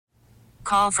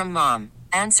call from mom.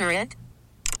 Answer it.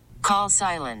 Call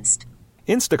silenced.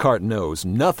 Instacart knows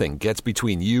nothing gets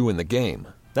between you and the game.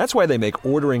 That's why they make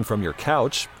ordering from your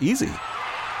couch easy.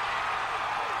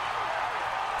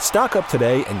 Stock up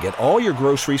today and get all your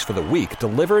groceries for the week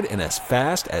delivered in as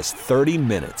fast as 30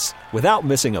 minutes without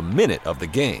missing a minute of the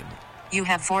game. You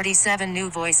have 47 new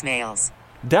voicemails.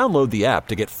 Download the app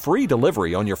to get free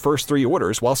delivery on your first 3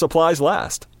 orders while supplies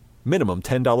last. Minimum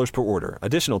 $10 per order.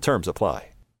 Additional terms apply.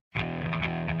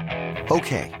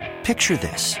 Okay, picture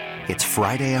this. It's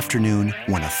Friday afternoon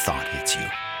when a thought hits you.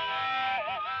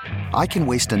 I can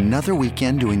waste another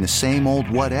weekend doing the same old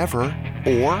whatever,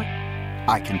 or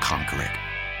I can conquer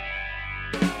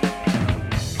it.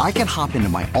 I can hop into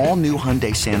my all-new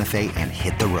Hyundai Santa Fe and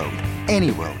hit the road.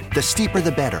 Any road. The steeper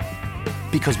the better.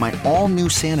 Because my all-new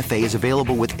Santa Fe is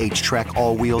available with H-Track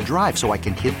all-wheel drive, so I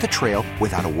can hit the trail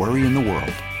without a worry in the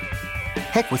world.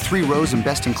 Heck, with 3 rows and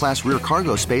best-in-class rear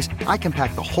cargo space, I can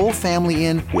pack the whole family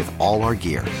in with all our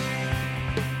gear.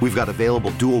 We've got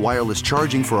available dual wireless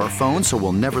charging for our phones, so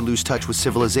we'll never lose touch with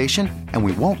civilization, and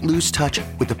we won't lose touch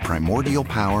with the primordial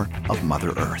power of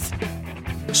Mother Earth.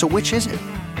 So which is it?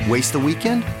 Waste the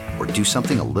weekend or do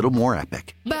something a little more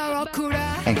epic?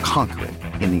 And conquer it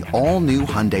in the all-new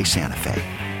Hyundai Santa Fe.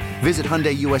 Visit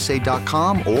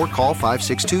HyundaiUSA.com or call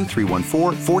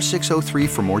 562-314-4603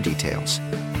 for more details.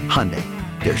 Hyundai,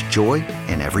 there's joy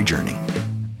in every journey.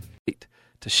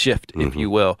 To shift, if you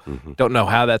will. Don't know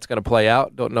how that's going to play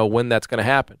out. Don't know when that's going to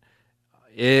happen.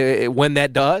 When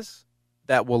that does,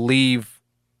 that will leave,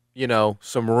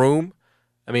 some room.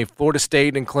 I mean, Florida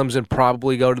State and Clemson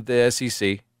probably go to the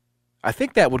SEC. I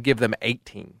think that would give them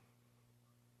 18.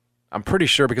 I'm pretty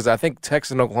sure because I think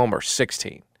Texas and Oklahoma are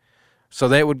 16. So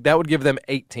that would give them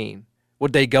 18.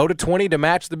 Would they go to 20 to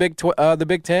match the Big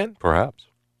Ten? Perhaps.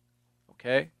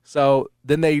 Okay. So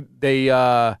then they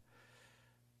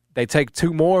take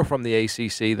 2 more from the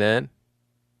ACC then.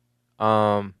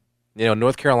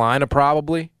 North Carolina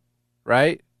probably,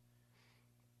 right?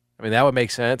 I mean, that would make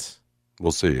sense.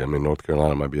 We'll see. I mean, North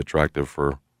Carolina might be attractive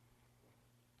for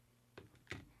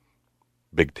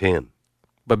Big Ten.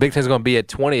 But Big Ten's going to be at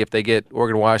 20 if they get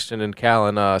Oregon, Washington, and Cal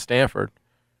and Stanford.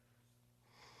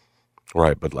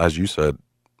 Right, but as you said,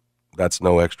 that's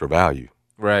no extra value.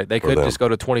 Right. They could just go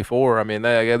to 24. I mean,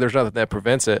 there's nothing that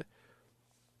prevents it.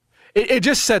 It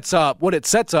just sets up. What it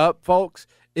sets up, folks,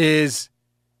 is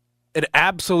it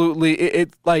absolutely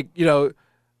it's like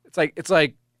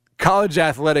college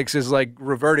athletics is like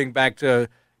reverting back to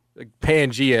like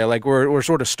Pangea. Like we're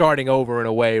sort of starting over in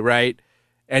a way, right?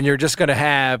 And you're just gonna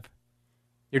have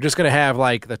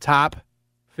like the top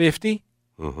 50,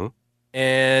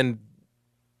 and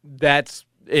that's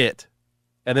it.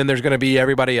 And then there's gonna be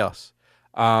everybody else.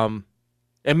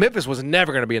 And Memphis was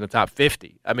never going to be in the top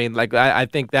 50. I mean, like I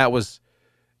think that was,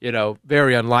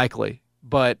 very unlikely.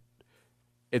 But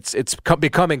it's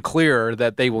becoming clearer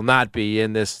that they will not be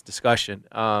in this discussion.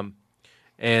 And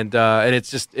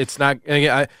it's not.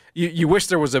 Again, you wish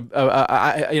there was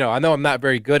I know I'm not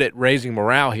very good at raising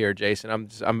morale here, Jason. I'm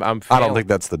I don't think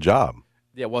that's the job.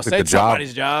 Yeah, well, say it's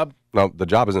somebody's job. No, the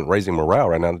job isn't raising morale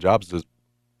right now. The job is to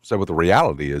say what the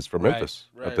reality is for Memphis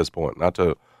at this point, not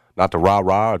to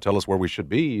rah-rah or tell us where we should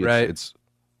be. It's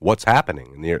what's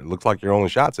happening. And it looks like your only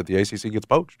shot's if the ACC gets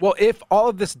poached. Well, if all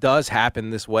of this does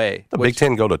happen this way. The Big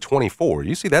Ten go to 24.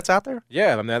 You see that's out there?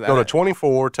 Yeah. Go to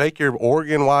 24, take your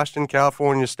Oregon, Washington,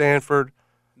 California, Stanford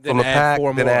from the pack,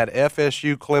 then add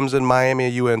FSU, Clemson,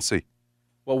 Miami, UNC.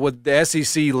 Well, would the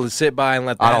SEC sit by and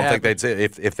let that happen? I don't think they'd say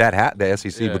if that happened, the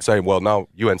SEC would say, well, no,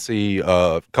 UNC,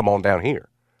 come on down here.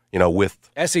 With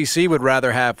SEC would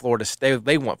rather have Florida State.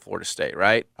 They want Florida State,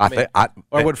 right? Or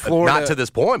would Florida not to this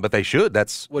point, but they should.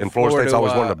 Florida State's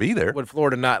always wanted to be there. Would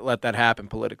Florida not let that happen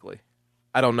politically?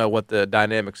 I don't know what the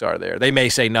dynamics are there. They may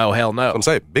say no, hell no. I'm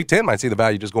saying Big Ten might see the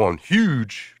value just going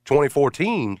huge, 24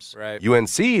 teams. Right.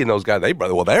 UNC and those guys,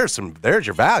 there's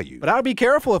your value. But I would be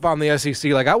careful if I'm the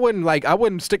SEC. Like I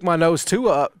wouldn't stick my nose too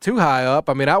high up.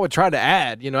 I mean, I would try to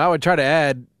add.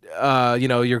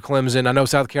 Your Clemson. I know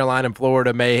South Carolina and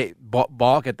Florida may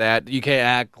balk at that. You can't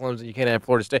add Clemson. You can't add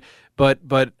Florida State. But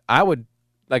I would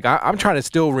I'm trying to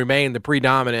still remain the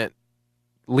predominant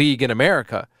league in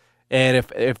America. And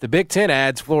if the Big Ten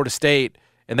adds Florida State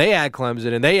and they add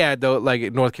Clemson and they add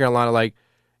North Carolina,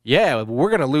 we're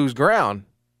going to lose ground.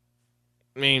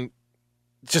 I mean,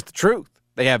 it's just the truth.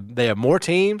 They have more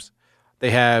teams.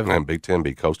 They have and Big Ten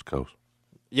be coast to coast.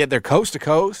 Yeah, they're coast to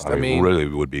coast. I mean, really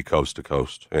would be coast to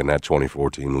coast in that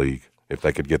 2014 league if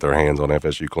they could get their hands on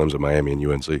FSU, Clemson, Miami, and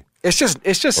UNC. It's just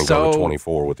and so go to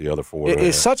 24 with the other 4.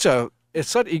 It's such a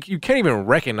you can't even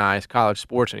recognize college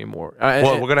sports anymore.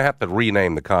 Well, we're going to have to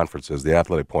rename the conferences. The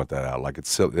Athletic point that out. Like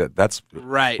it's that's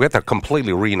right. We have to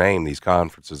completely rename these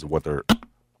conferences what they're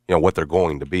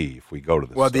going to be if we go to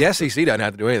this. Well, the SEC doesn't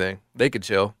have to do anything. They could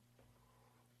chill.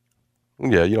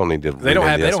 Yeah, you don't need to. They don't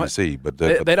have the SEC, but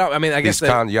they don't. I mean, I guess you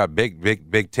got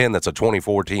Big 10. That's a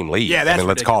 24-team league. Yeah, that's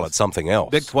let's call it something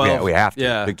else. Big 12. Yeah, we have to.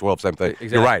 Yeah. Big 12, same thing. Exactly.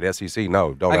 You're right. SEC,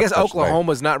 no, don't. I guess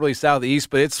Oklahoma's not really Southeast,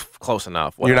 but it's close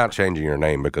enough. Whatever. You're not changing your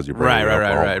name because you're right.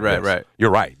 You're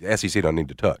right. The SEC don't need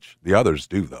to touch. The others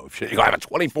do though. You're gonna have a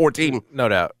 24-team. No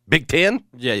doubt. Big 10.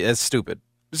 Yeah, that's stupid.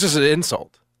 It's just an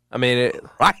insult. I mean,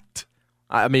 right.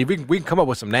 I mean, we can come up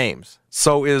with some names.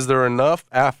 So, is there enough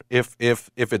if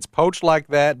it's poached like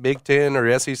that, Big 10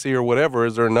 or SEC or whatever?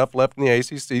 Is there enough left in the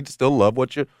ACC to still love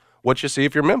what you see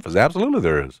if you're Memphis? Absolutely,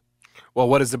 there is. Well,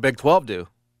 what does the Big 12 do?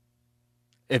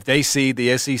 If they see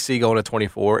the SEC going to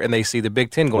 24 and they see the Big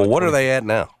 10 going, well, what 24, are they at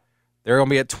now? They're going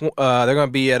to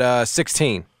be at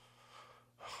 16.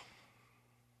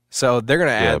 So they're going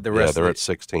to add the rest. Yeah, they're at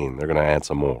 16. They're going to add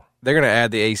some more. They're going to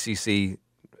add the ACC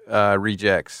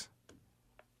rejects.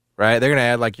 Right, they're gonna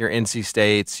add like your NC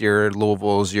States, your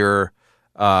Louisvilles, your,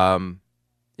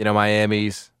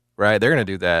 Miami's. Right, they're gonna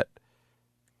do that,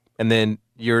 and then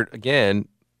you're again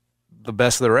the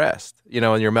best of the rest. In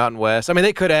your Mountain West. I mean,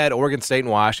 they could add Oregon State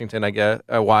and Washington. I guess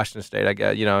Washington State. I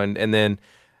guess and then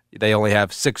they only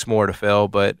have 6 more to fill.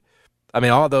 But I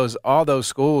mean, all those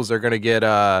schools are gonna get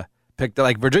picked.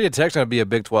 Like Virginia Tech's gonna be a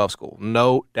Big 12 school,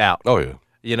 no doubt. Oh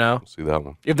yeah, see that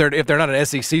one. If they're not an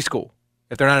SEC school.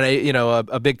 If they're not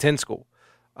a Big 10 school,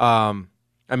 I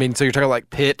mean, so you're talking like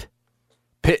Pitt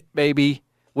maybe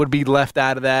would be left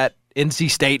out of that.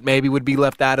 NC State maybe would be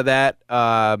left out of that.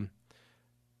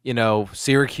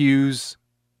 Syracuse.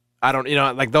 I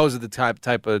don't, like those are the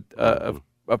type of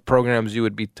programs you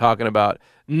would be talking about.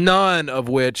 None of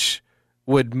which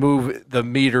would move the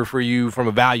meter for you from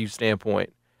a value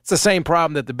standpoint. It's the same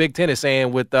problem that the Big 10 is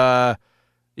saying with, Cal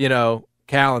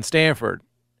and Stanford.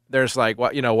 There's like,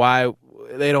 why?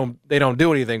 They don't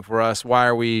do anything for us. Why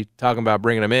are we talking about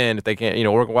bringing them in if they can't,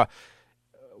 work?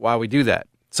 Why we do that?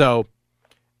 So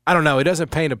I don't know. It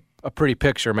doesn't paint a pretty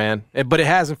picture, man. But it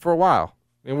hasn't for a while.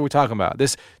 I mean, what are we talking about?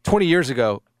 This 20 years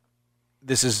ago,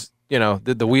 this is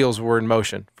the wheels were in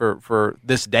motion for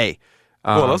this day.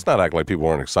 Well, let's not act like people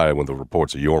weren't excited when the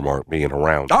reports of Yormark being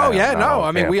around. Oh yeah, no.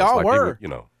 I mean, we all were.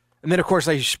 People, And then, of course,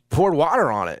 they poured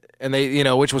water on it, and they,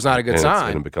 which was not a good sign. It's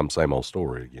going to become same old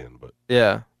story again. But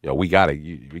yeah, we got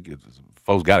it.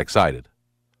 Folks got excited.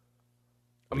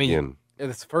 I mean, again,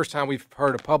 it's the first time we've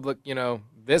heard a public,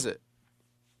 visit.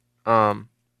 But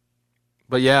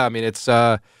yeah, I mean, it's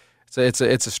a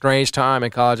strange time in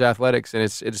college athletics, and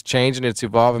it's changing, it's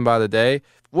evolving by the day.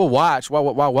 We'll watch. Why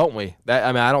won't we?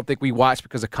 I don't think we watch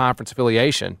because of conference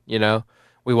affiliation.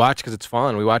 We watch because it's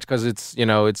fun. We watch because it's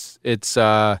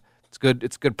good.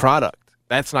 It's good product.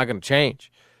 That's not going to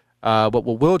change. But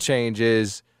what will change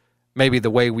is maybe the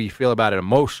way we feel about it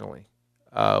emotionally,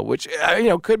 which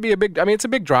could be a big. I mean, it's a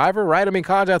big driver, right? I mean,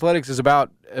 college athletics is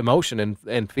about emotion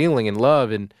and feeling and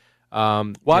love and.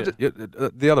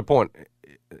 The other point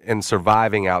in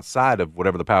surviving outside of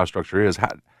whatever the power structure is,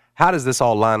 how does this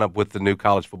all line up with the new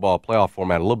college football playoff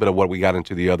format? A little bit of what we got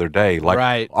into the other day. Like,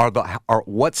 right. Are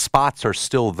what spots are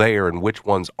still there and which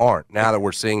ones aren't? Now that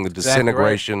we're seeing the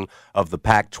disintegration of the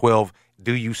Pac-12,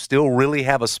 do you still really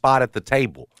have a spot at the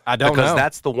table? I don't know. Because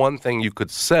that's the one thing you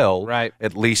could sell, right.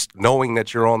 At least knowing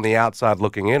that you're on the outside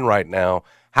looking in right now.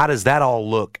 How does that all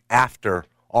look after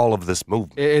all of this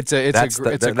movement? It's a great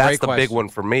question. That's the big one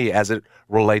for me as it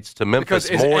relates to Memphis.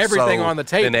 Because more everything so on the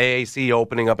table. than AAC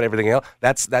opening up and everything else.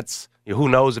 That's who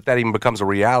knows if that even becomes a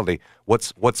reality.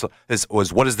 What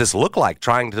does this look like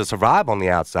trying to survive on the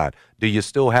outside? Do you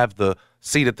still have the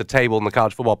seat at the table in the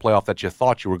college football playoff that you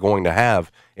thought you were going to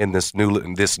have in this new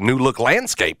look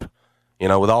landscape?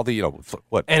 With all the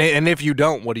what? And if you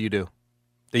don't, what do you do?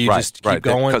 Do you just keep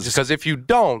going? Because if you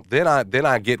don't, then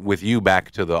I get with you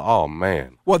back to the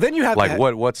man. Well, then you have like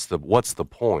what's the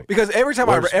point? Because every time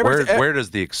where does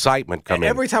the excitement come in?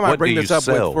 Every time I bring this up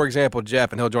with, for example,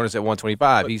 Jeff, and he'll join us at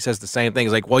 125, he says the same thing.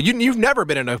 He's like, well, you've never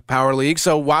been in a power league,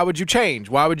 so why would you change?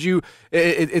 Why would you?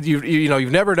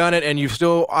 You've never done it, and you've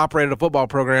still operated a football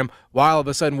program. Why all of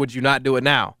a sudden would you not do it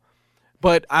now?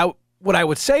 But what I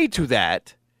would say to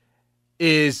that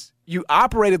is, you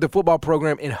operated the football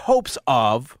program in hopes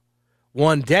of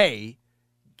one day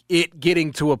it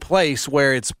getting to a place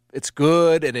where it's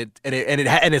good and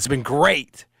it's been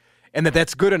great, and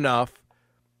that's good enough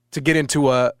to get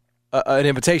into an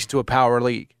invitation to a power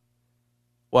league.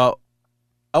 Well,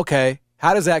 okay,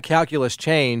 how does that calculus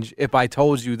change if I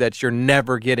told you that you're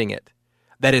never getting it?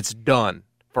 that it's done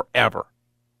forever.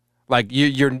 Like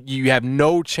you have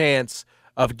no chance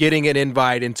of getting an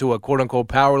invite into a quote-unquote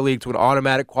power league, to an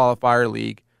automatic qualifier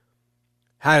league.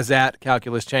 How does that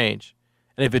calculus change?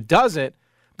 And if it doesn't,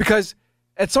 because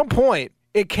at some point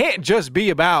it can't just be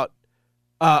about,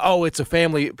 it's a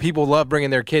family. People love bringing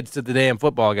their kids to the damn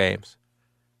football games.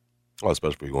 Well,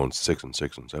 especially if you're going 6 and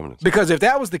 6 and 7 and 6. Because if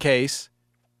that was the case,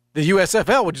 the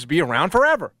USFL would just be around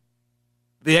forever.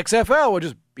 The XFL would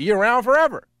just be around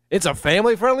forever. It's a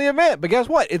family-friendly event, but guess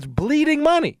what? It's bleeding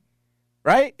money,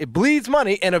 right? It bleeds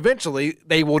money, and eventually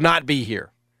they will not be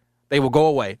here. They will go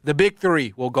away. The big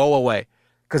three will go away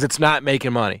because it's not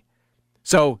making money.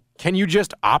 So can you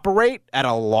just operate at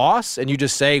a loss and you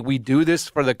just say, we do this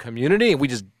for the community, and we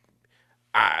just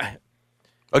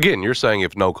Again, you're saying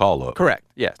if no call-up. Correct,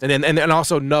 yes. And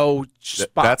also no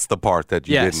spot. That's the part that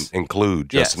you didn't include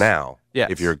just now.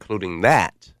 Yes. If you're including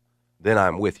that, then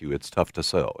I'm with you. It's tough to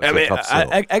sell. It's a tough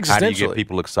sell. How do you get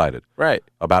people excited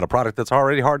about a product that's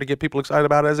already hard to get people excited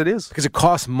about as it is? Because it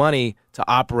costs money to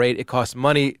operate. It costs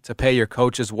money to pay your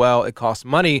coach as well. It costs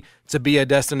money to be a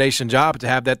destination job, to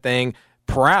have that thing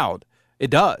proud. It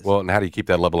does. Well, and how do you keep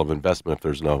that level of investment if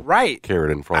there's no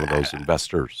carrot in front of those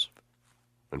investors,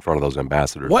 in front of those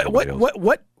ambassadors?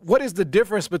 What is the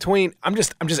difference between? I'm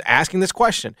just asking this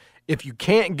question. If you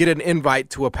can't get an invite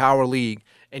to a power league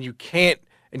and you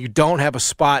don't have a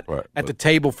spot at the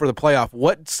table for the playoff,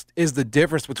 what is the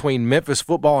difference between Memphis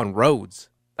football and Rhodes?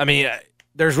 I mean,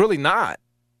 there's really not.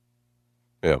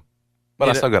 Yeah. But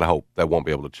I still got to hope that won't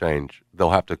be able to change. They'll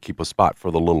have to keep a spot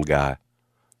for the little guy,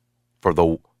 for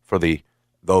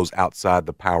those outside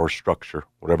the power structure,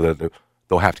 whatever they do.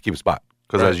 They'll have to keep a spot.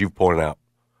 Because as you've pointed out,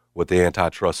 with the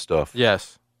antitrust stuff,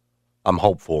 I'm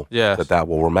hopeful that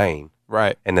will remain.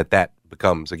 Right. And that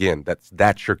becomes, again,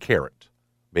 that's your carrot.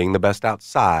 Being the best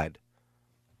outside,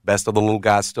 best of the little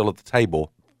guys still at the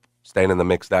table, staying in the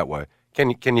mix that way.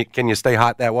 Can you stay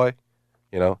hot that way?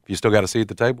 You know, if you still got a seat at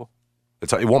the table,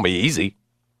 it won't be easy.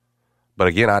 But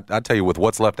again, I tell you, with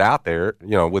what's left out there,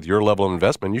 you know, with your level of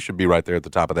investment, you should be right there at the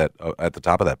top of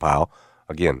that pile.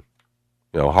 Again,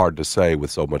 you know, hard to say with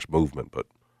so much movement, but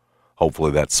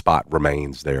hopefully that spot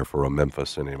remains there for a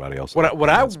Memphis and anybody else. What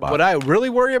I really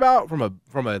worry about from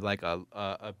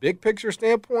a big picture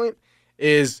standpoint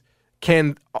is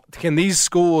can these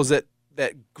schools that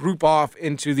group off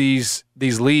into these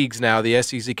leagues now, the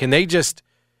SEC, can they just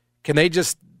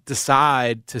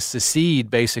decide to secede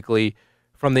basically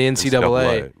from the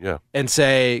NCAA and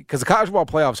say, because the college football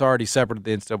playoffs are already separate of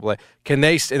the NCAA, can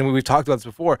they? And we've talked about this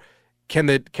before. Can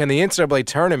the NCAA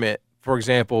tournament, for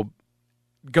example,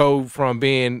 go from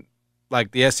being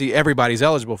like the SEC, everybody's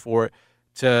eligible for it,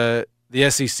 to the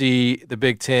SEC, the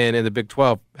Big Ten, and the Big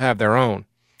 12 have their own?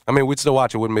 I mean, we'd still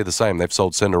watch. It wouldn't be the same. They've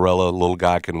sold Cinderella. Little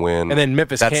guy can win. And then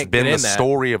Memphis can't get in that. That's been the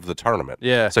story of the tournament.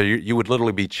 Yeah. So you would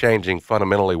literally be changing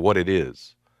fundamentally what it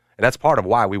is. And that's part of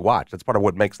why we watch. That's part of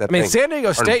what makes that thing. San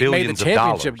Diego State made the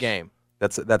championship game.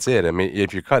 That's it. I mean,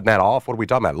 if you're cutting that off, what are we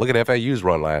talking about? Look at FAU's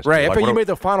run last year. Right, FAU made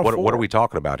the Final Four. What are we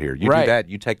talking about here? You do that,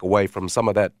 you take away from some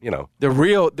of that, you know. The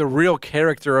real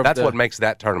character of That's what makes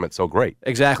that tournament so great.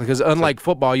 Exactly, because unlike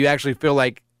football, you actually feel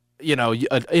like, you know,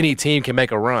 any team can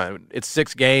make a run. It's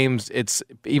 6 games. It's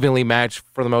evenly matched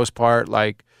for the most part.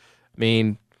 Like, I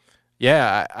mean,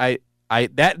 yeah,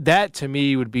 that to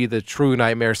me would be the true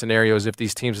nightmare scenarios if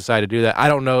these teams decide to do that. I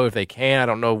don't know if they can. I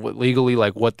don't know legally,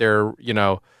 like what they're, you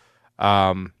know,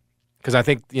 because I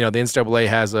think, you know, the NCAA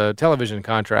has a television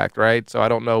contract, right? So I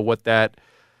don't know what that,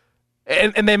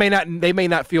 and they may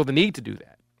not feel the need to do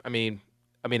that. I mean,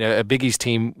 a Big East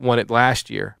team won it last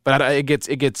year, but it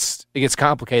gets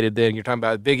complicated. Then you're talking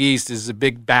about Big East is a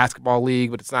big basketball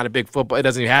league, but it's not a big football. It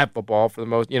doesn't even have football for the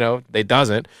most. You know, they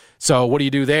doesn't. So what do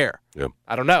you do there? Yeah.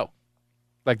 I don't know.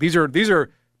 Like these are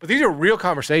real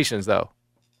conversations though.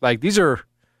 Like these are,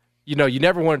 you know, you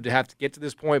never wanted to have to get to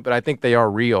this point, but I think they are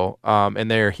real, and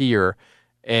they're here.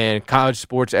 And college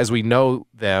sports, as we know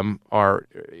them, are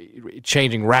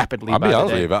changing rapidly. I'll be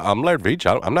honest with you. I'm Laird Veach.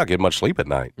 I'm not getting much sleep at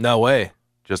night. No way.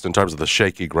 Just in terms of the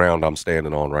shaky ground I'm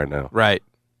standing on right now. Right.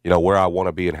 You know, where I want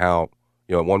to be and how,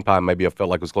 you know, at one time maybe I felt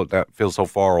like it was close, that feels so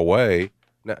far away.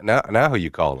 Now who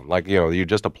you calling? Like, you know, you're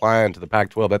just applying to the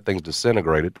Pac-12. That thing's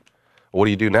disintegrated. What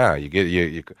do you do now? You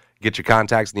get your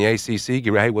contacts in the ACC.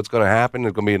 Hey, what's going to happen?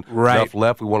 There's going to be enough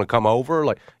left. We want to come over.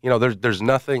 Like, you know, there's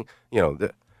nothing. You know,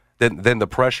 then the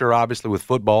pressure obviously with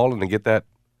football and to get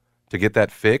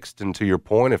that fixed. And to your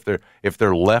point, if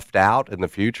they're left out in the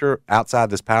future outside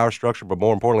this power structure, but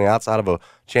more importantly outside of a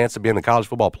chance to be in the college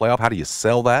football playoff, how do you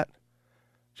sell that?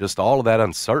 Just all of that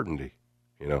uncertainty.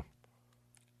 You know.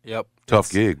 Yep.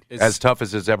 Tough gig. As tough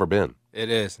as it's ever been. It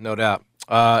is, no doubt.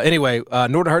 Anyway,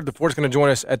 Norton Hurd IV is going to join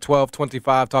us at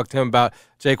 12:25. Talk to him about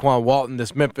Jaquan Walton,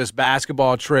 this Memphis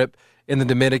basketball trip in the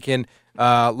Dominican.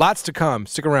 Lots to come.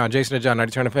 Stick around. Jason and John,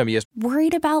 90 Turn FM. Yes.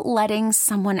 Worried about letting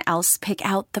someone else pick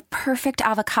out the perfect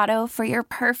avocado for your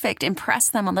perfect impress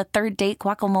them on the third date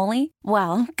guacamole?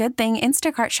 Well, good thing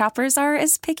Instacart shoppers are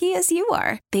as picky as you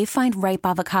are. They find ripe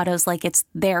avocados like it's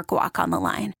their guac on the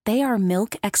line. They are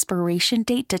milk expiration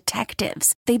date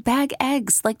detectives. They bag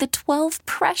eggs like the 12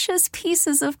 precious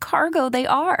pieces of cargo they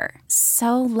are.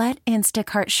 So let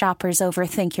Instacart shoppers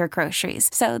overthink your groceries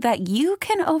so that you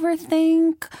can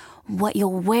overthink what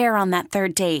you'll wear on that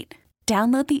third date.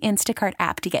 Download the Instacart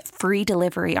app to get free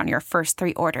delivery on your first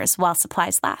 3 orders while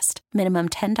supplies last. Minimum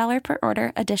 $10 per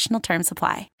order. Additional terms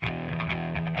apply.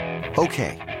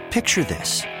 Okay, picture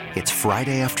this. It's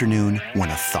Friday afternoon when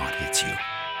a thought hits you.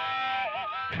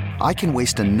 I can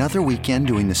waste another weekend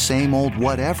doing the same old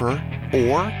whatever,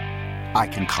 or I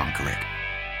can conquer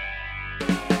it.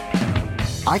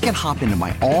 I can hop into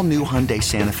my all-new Hyundai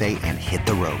Santa Fe and hit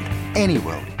the road. Any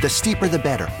road. The steeper, the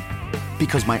better.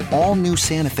 Because my all-new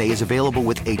Santa Fe is available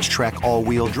with H-Track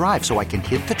all-wheel drive, so I can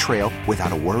hit the trail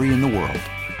without a worry in the world.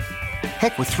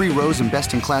 Heck, with 3 rows and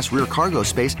best-in-class rear cargo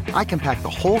space, I can pack the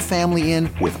whole family in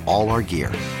with all our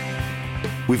gear.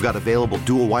 We've got available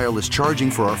dual wireless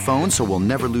charging for our phones, so we'll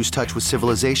never lose touch with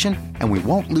civilization, and we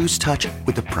won't lose touch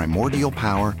with the primordial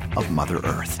power of Mother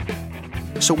Earth.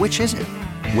 So which is it?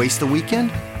 Waste the weekend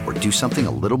or do something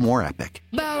a little more epic?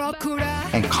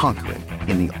 And conquer it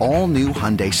in the all-new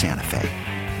Hyundai Santa Fe.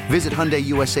 Visit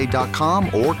HyundaiUSA.com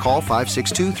or call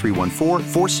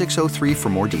 562-314-4603 for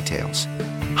more details.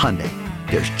 Hyundai,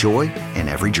 there's joy in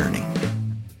every journey.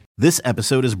 This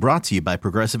episode is brought to you by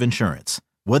Progressive Insurance.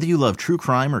 Whether you love true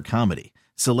crime or comedy,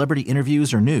 celebrity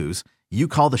interviews or news, you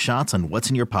call the shots on what's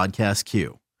in your podcast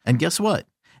queue. And guess what?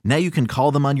 Now you can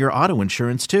call them on your auto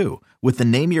insurance too with the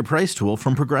Name Your Price tool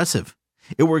from Progressive.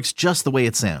 It works just the way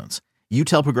it sounds. You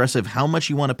tell Progressive how much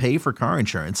you want to pay for car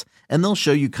insurance, and they'll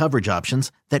show you coverage options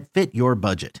that fit your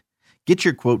budget. Get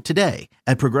your quote today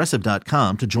at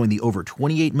Progressive.com to join the over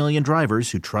 28 million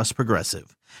drivers who trust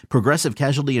Progressive. Progressive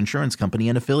Casualty Insurance Company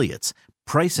and Affiliates.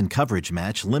 Price and coverage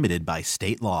match limited by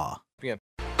state law. Yeah.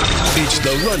 It's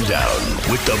The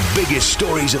Rundown with the biggest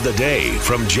stories of the day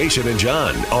from Jason and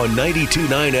John on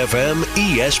 92.9 FM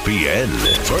ESPN.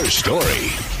 First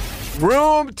story.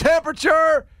 Room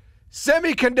temperature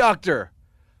semiconductor.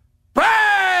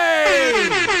 Bang!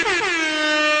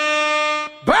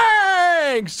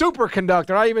 Bang! Superconductor,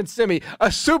 not even semi. A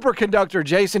superconductor,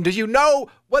 Jason. Do you know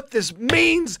what this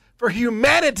means for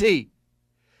humanity?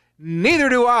 Neither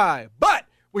do I. But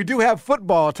we do have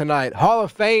football tonight. Hall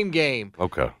of Fame game.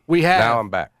 Okay. We have now I'm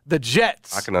back. The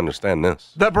Jets. I can understand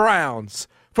this. The Browns.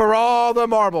 For all the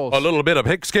marbles. A little bit of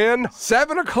pigskin.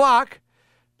 7 o'clock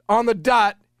on the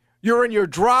dot. You're in your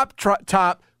drop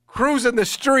top, cruising the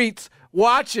streets,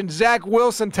 watching Zach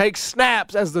Wilson take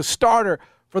snaps as the starter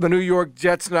for the New York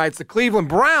Jets tonight. The Cleveland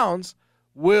Browns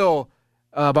will,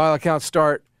 by all accounts,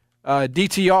 start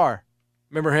DTR.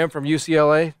 Remember him from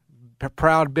UCLA?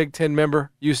 Proud Big Ten member,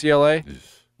 UCLA.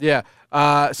 Yeah.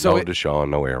 So no Deshaun,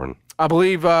 no Aaron. I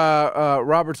believe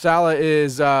Robert Saleh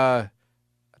is, I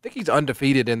think he's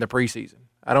undefeated in the preseason.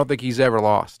 I don't think he's ever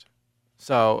lost.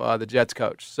 So the Jets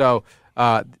coach. So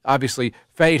obviously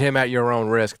fade him at your own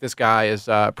risk. This guy is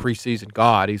preseason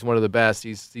god. He's one of the best.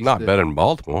 He's not better than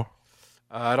Baltimore.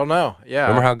 I don't know. Yeah.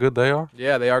 Remember how good they are?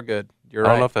 Yeah, they are good. You're I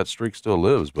right. don't know if that streak still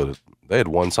lives, but they had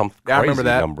won some crazy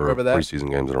number of preseason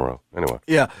games in a row. Anyway.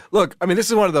 Yeah. Look, I mean, this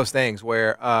is one of those things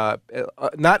where,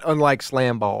 not unlike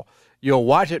slam ball, you'll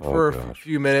watch it for a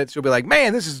few minutes. You'll be like,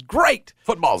 man, this is great.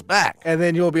 Football's back. And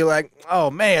then you'll be like,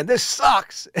 oh, man, this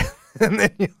sucks. And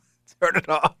then you turn it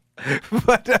off.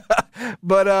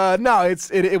 But no,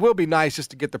 it will be nice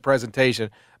just to get the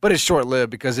presentation. But it's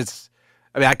short-lived because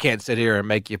I can't sit here and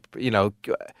make you,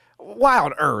 why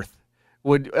on earth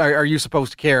are you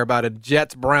supposed to care about a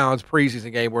Jets-Browns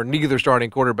preseason game where neither starting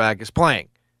quarterback is playing?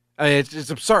 I mean, it's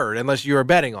absurd unless you are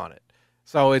betting on it.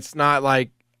 So it's not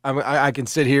like I can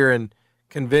sit here and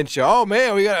convince you, oh,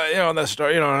 man, we got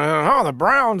the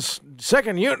Browns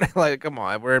second unit. Like, come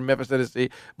on, we're in Memphis,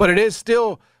 Tennessee. But it is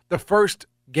still the first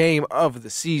game of the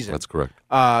season. That's correct.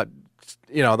 The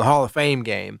Hall of Fame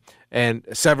game. And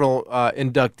several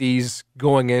inductees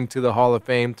going into the Hall of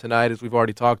Fame tonight, as we've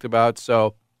already talked about.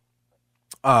 So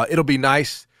it'll be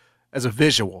nice as a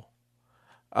visual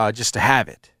just to have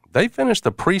it. They finished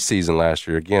the preseason last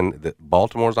year. Again,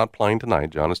 Baltimore's not playing tonight.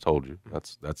 John has told you.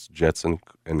 That's Jets and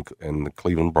the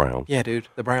Cleveland Browns. Yeah, dude,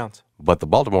 the Browns. But the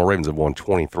Baltimore Ravens have won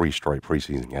 23 straight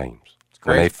preseason games.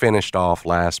 When they finished off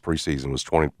last preseason,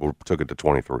 took it to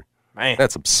 23. Man.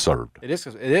 That's absurd. It is.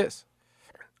 It is.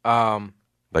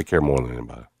 They care more than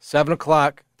anybody. 7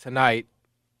 o'clock tonight.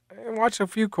 And watch a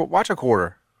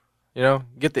quarter.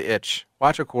 Get the itch.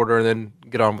 Watch a quarter and then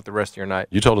get on with the rest of your night.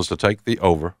 You told us to take the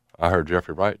over. I heard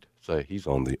Jeffrey Wright say he's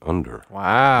on the under.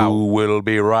 Wow. Who will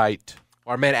be right?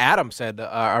 Our man Adam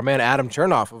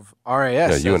Chernoff of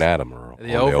RAS. Yeah, you and Adam are on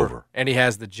the over. And he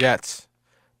has the Jets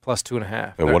plus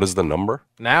 2.5. And what is the number?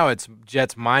 Now it's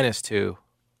Jets -2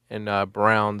 and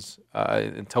Browns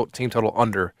team total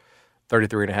under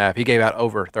 33.5. He gave out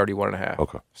over 31.5.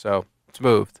 Okay. So it's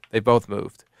moved. They both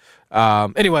moved.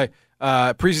 Anyway,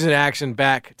 preseason action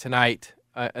back tonight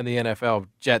in the NFL,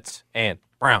 Jets and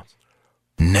Browns.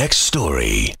 Next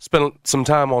story. Spent some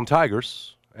time on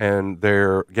Tigers and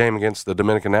their game against the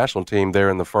Dominican national team there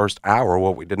in the first hour.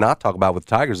 What we did not talk about with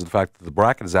the Tigers is the fact that the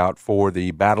bracket is out for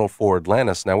the battle for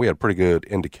Atlantis. Now, we had a pretty good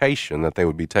indication that they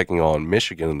would be taking on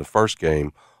Michigan in the first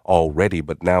game already,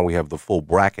 but now we have the full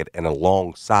bracket, and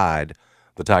alongside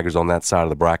the Tigers on that side of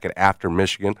the bracket after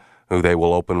Michigan, who they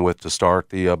will open with to start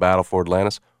the battle for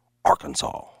Atlantis,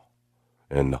 Arkansas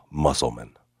and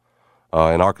Musselman.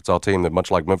 An Arkansas team that,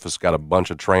 much like Memphis, got a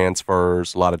bunch of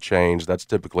transfers, a lot of change. That's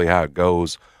typically how it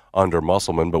goes under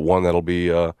Musselman, but one that'll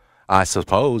be, I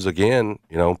suppose, again,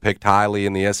 picked highly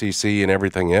in the SEC and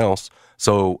everything else.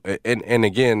 So, and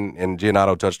again, and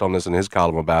Giannotto touched on this in his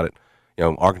column about it,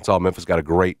 Arkansas and Memphis got a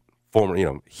great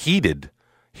former, heated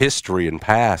history and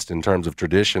past in terms of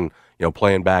tradition.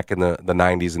 Playing back in the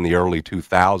 90s and the early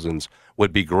 2000s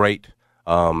would be great.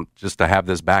 Just to have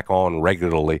this back on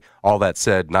regularly. All that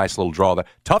said, nice little draw.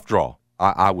 Tough draw,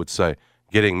 I would say,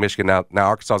 getting Michigan out. Now,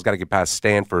 Arkansas's got to get past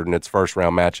Stanford in its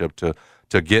first-round matchup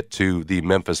to get to the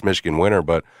Memphis-Michigan winner,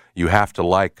 but you have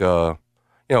to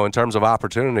in terms of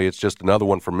opportunity, it's just another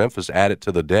one for Memphis added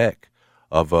to the deck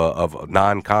of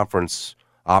non-conference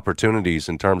opportunities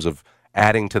in terms of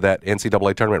adding to that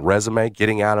NCAA tournament resume,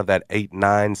 getting out of that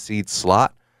 8-9 seed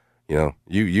slot.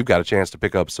 You've got a chance to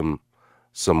pick up some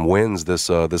wins this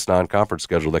non-conference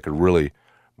schedule that could really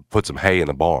put some hay in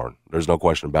the barn. There's no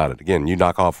question about it. Again, you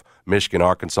knock off Michigan,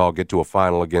 Arkansas, get to a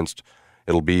final against,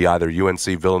 it'll be either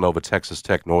UNC, Villanova, Texas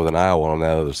Tech, Northern Iowa on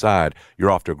that other side.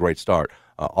 You're off to a great start.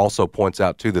 Also points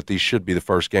out, too, that these should be the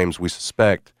first games we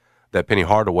suspect that Penny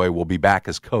Hardaway will be back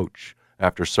as coach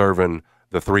after serving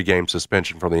the 3-game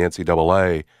suspension from the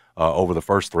NCAA over the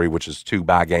first 3, which is 2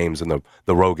 bye games and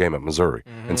the road game at Missouri.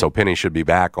 Mm-hmm. And so Penny should be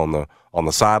back on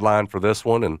the sideline for this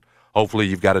one, and hopefully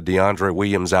you've got a DeAndre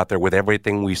Williams out there with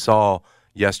everything we saw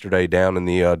yesterday down in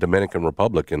the Dominican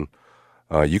Republic, and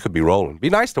you could be rolling. Be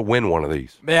nice to win one of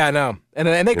these. Yeah, I know. And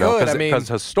they could. Because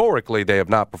historically they have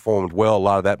not performed well. A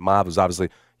lot of that mob is obviously,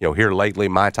 here lately,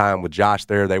 my time with Josh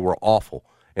there, they were awful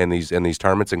in these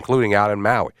tournaments, including out in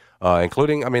Maui.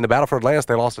 The Battle for Atlantis,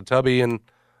 they lost to Tubby and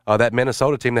that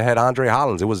Minnesota team that had Andre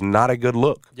Hollins. It was not a good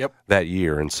look that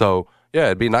year. And so, yeah,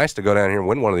 it'd be nice to go down here and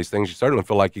win one of these things. You certainly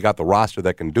feel like you got the roster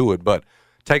that can do it, but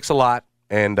it takes a lot.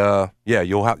 And,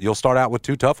 you'll start out with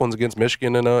 2 tough ones against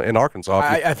Michigan and Arkansas.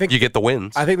 I think you get the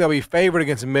wins. I think they'll be favored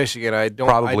against Michigan.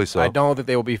 Probably so. I don't think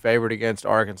they will be favored against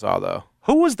Arkansas, though.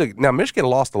 Now, Michigan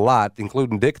lost a lot,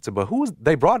 including Dickinson, but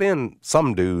they brought in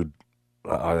some dude,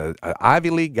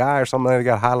 Ivy League guy or something that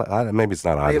got highlighted. Maybe it's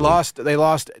not Ivy League. They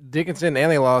lost Dickinson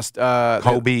and they lost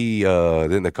Kobe,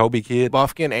 the Kobe kid.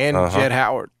 Buffkin and Jed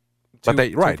Howard. But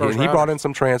he brought in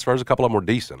some transfers. A couple of them were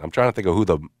decent. I'm trying to think of who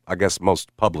the,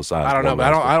 most publicized. I don't know,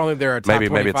 but I don't think they're a top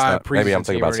 25 preseason. Maybe I'm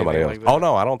thinking about somebody else. Like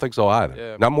no, I don't think so either.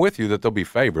 Yeah. Now, I'm with you that they'll be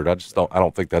favored. I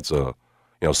don't think that's a,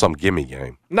 some gimme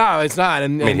game. No, it's not.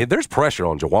 And there's pressure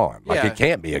on Jawan. It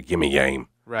can't be a gimme game.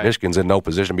 Right. Michigan's in no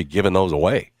position to be giving those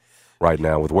away right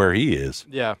now with where he is.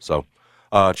 Yeah. So,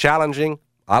 challenging.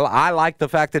 I like the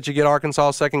fact that you get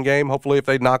Arkansas' second game. Hopefully, if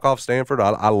they knock off Stanford,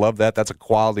 I love that. That's a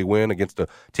quality win against a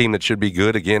team that should be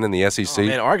good again in the SEC. Oh,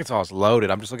 man, Arkansas is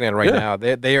loaded. I'm just looking at it right now.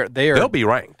 They'll be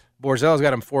ranked. Borzel's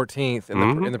got them 14th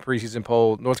in the preseason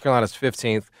poll. North Carolina's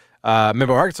 15th.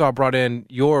 Remember, Arkansas brought in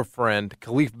your friend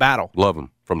Khalif Battle. Love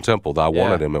him from Temple. I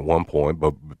wanted him at one point,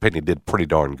 but Penny did pretty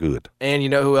darn good. And you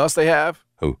know who else they have?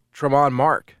 Who? Tremont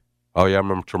Mark. Oh yeah, I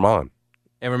remember Tremont.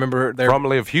 And remember, they're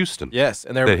formerly of Houston. Yes,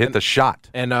 and they hit the shot.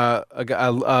 And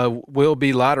Will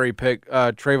B lottery pick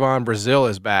Trayvon Brazil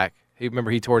is back. He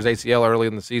tore his ACL early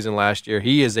in the season last year.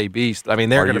 He is a beast. Are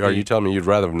you telling me you'd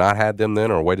rather have not had them then,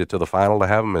 or waited till the final to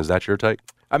have them? Is that your take?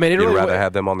 You'd really rather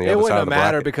have them on the other side of the bracket. It wouldn't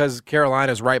matter because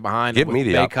Carolina's right behind them with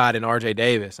Baycott and R.J.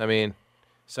 Davis.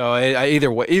 So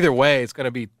either way, it's going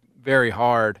to be very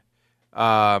hard.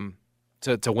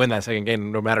 To win that second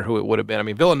game, no matter who it would have been.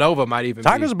 Villanova might even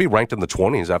Tigers would be ranked in the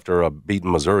 20s after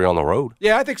beating Missouri on the road.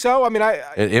 Yeah, I think so.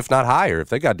 If not higher. If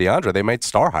they got DeAndre, they might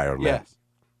star higher than that.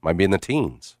 Might be in the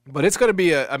teens. But it's going to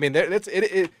be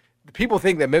people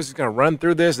think that Memphis is going to run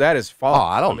through this. That is false. Oh,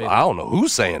 I don't know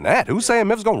who's saying that. Who's saying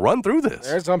Memphis is going to run through this?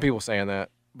 There's some people saying that,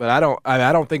 but I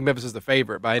don't think Memphis is the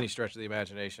favorite by any stretch of the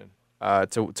imagination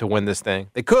to win this thing.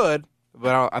 They could,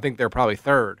 but I think they're probably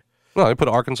third. No, they put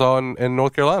Arkansas and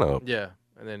North Carolina up. Yeah,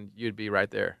 and then you'd be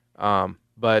right there.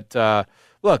 But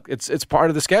look, it's part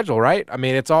of the schedule, right? I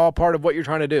mean, it's all part of what you're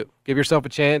trying to do. Give yourself a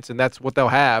chance, and that's what they'll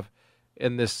have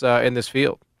in this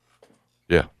field.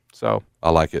 Yeah. So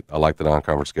I like it. I like the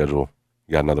non-conference schedule.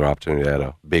 You got another opportunity at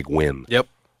a big win. Yep.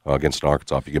 Against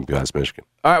Arkansas if you can pass Michigan.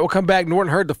 All right, we'll come back.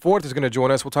 Norton Hurd IV is going to join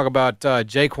us. We'll talk about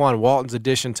Jaquan Walton's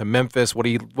addition to Memphis, what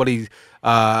he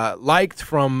liked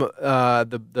from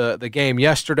the game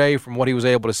yesterday, from what he was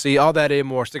able to see. All that and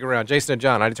more. Stick around. Jason and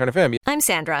John, 92 FM. I'm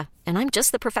Sandra, and I'm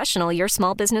just the professional your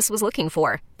small business was looking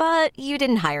for. But you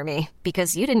didn't hire me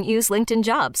because you didn't use LinkedIn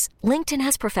Jobs. LinkedIn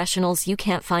has professionals you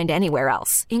can't find anywhere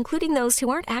else, including those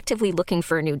who aren't actively looking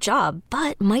for a new job,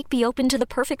 but might be open to the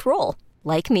perfect role,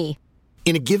 like me.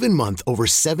 In a given month, over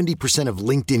 70% of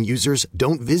LinkedIn users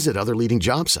don't visit other leading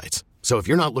job sites. So if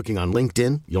you're not looking on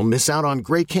LinkedIn, you'll miss out on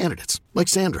great candidates like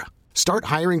Sandra. Start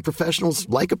hiring professionals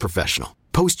like a professional.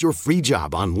 Post your free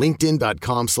job on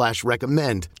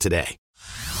linkedin.com/recommend today.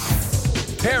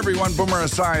 Hey everyone, Boomer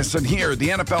Esiason here. The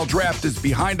NFL Draft is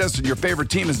behind us and your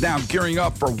favorite team is now gearing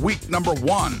up for week number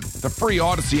 1. The free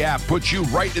Odyssey app puts you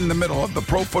right in the middle of the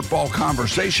pro football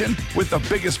conversation with the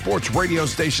biggest sports radio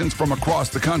stations from across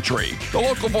the country. The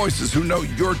local voices who know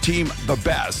your team the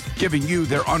best, giving you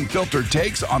their unfiltered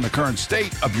takes on the current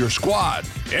state of your squad.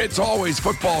 It's always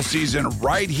football season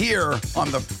right here on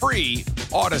the free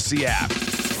Odyssey app.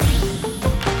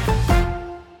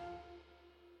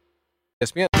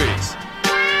 ESPN.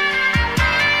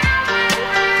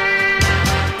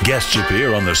 Guests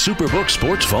appear on the Superbook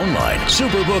Sports phone line.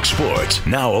 Superbook Sports,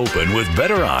 now open with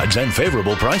better odds and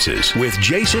favorable prices. With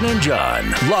Jason and John,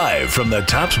 live from the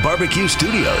Tops Barbecue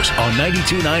Studios on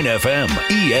 92.9 FM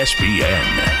ESPN.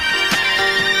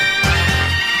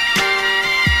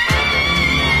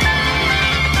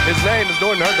 His name is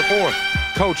Norton Hurd IV,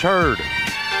 Coach Hurd,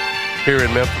 here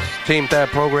in Memphis. Team Thad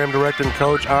Program Director and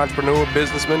Coach, entrepreneur,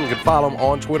 businessman. You can follow him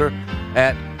on Twitter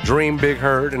at Dream Big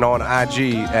Hurd and on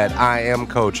IG at I Am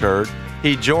Coach Hurd.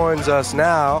 He joins us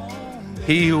now.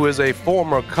 He who is a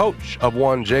former coach of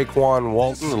one Jaquan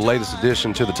Walton, the latest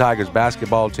addition to the Tigers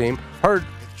basketball team. Hurd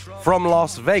from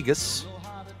Las Vegas.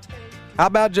 How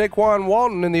about Jaquan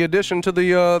Walton in the addition to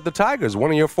the Tigers, one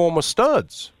of your former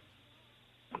studs?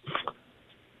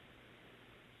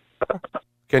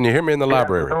 Can you hear me in the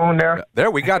library? There,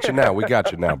 we got you now. We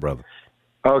got you now, brother.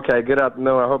 Okay, good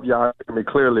afternoon. I hope y'all hear me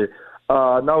clearly.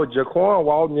 No, Jaquan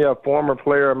Walton, yeah, former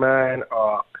player of mine,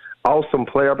 awesome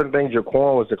player. I think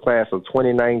Jaquan was the class of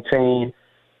 2019,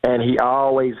 and he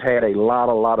always had a lot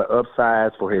of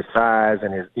upsides for his size,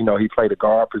 and he played the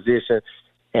guard position,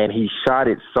 and he shot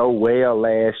it so well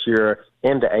last year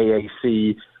in the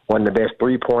AAC, one of the best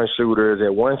three-point shooters.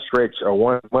 At one stretch or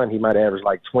 1 month, he might average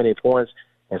like 20 points.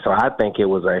 And so I think it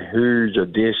was a huge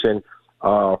addition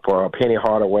for Penny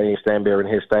Hardaway, Stanberry,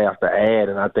 and his staff to add,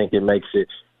 and I think it makes it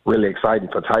really exciting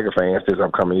for Tiger fans this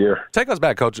upcoming year. Take us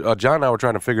back, Coach. John and I were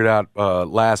trying to figure it out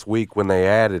last week when they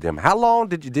added him. How long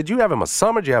did you have him a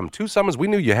summer? Did you have him 2 summers? We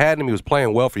knew you had him. He was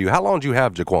playing well for you. How long did you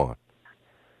have Jaquan?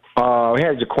 We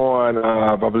had Jaquan,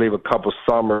 I believe, a couple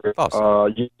summers.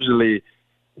 Awesome. Usually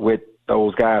with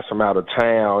those guys from out of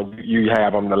town, you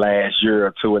have them the last year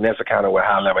or two, and that's the kind of what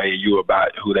high-level AAU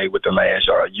about who they with the last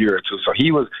year or two. So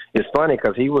it's funny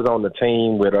because he was on the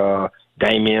team with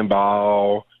Damian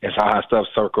Ball. That's how stuff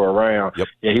circle around. Yep.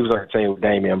 Yeah, he was on the team with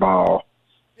Damian Ball.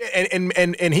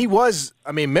 And he was,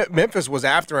 I mean, Memphis was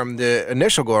after him the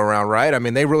initial go-around, right? I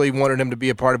mean, they really wanted him to be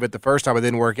a part of it the first time. It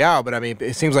didn't work out. But, I mean,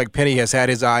 it seems like Penny has had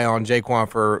his eye on Jaquan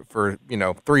for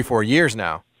 3-4 years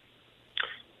now.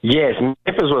 Yes,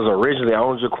 Memphis was originally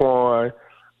on Jaquan.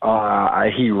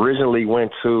 He originally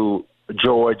went to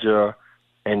Georgia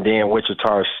and then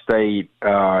Wichita State,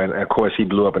 and of course he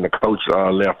blew up and the coach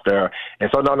left there. And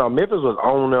so, no, Memphis was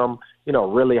on him,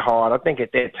 really hard. I think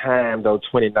at that time, though,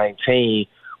 2019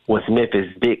 was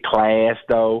Memphis' big class,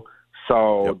 though.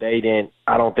 So They didn't –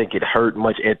 I don't think it hurt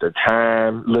much at the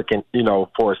time looking,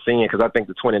 for seeing, because I think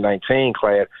the 2019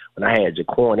 class, when I had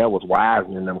Jaquan, that was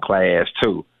Wiseman in them class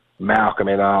too. Malcolm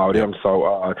and all them,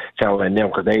 so telling them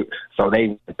because they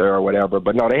went there or whatever.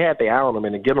 But no, they had their eye on him,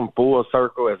 and to get him full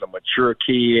circle as a mature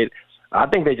kid, I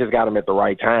think they just got him at the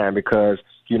right time because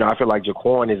I feel like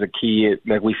Jaquan is a kid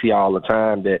like we see all the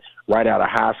time that right out of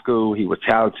high school he was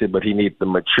talented, but he needed to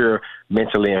mature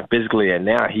mentally and physically, and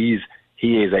now he's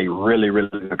he is a really, really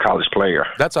good college player.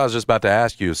 That's what I was just about to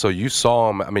ask you. So you saw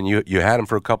him. I mean, you had him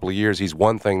for a couple of years. He's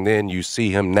one thing then. You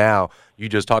see him now. You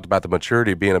just talked about the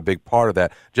maturity being a big part of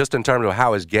that. Just in terms of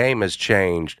how his game has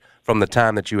changed from the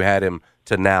time that you had him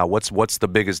to now, what's the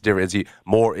biggest difference?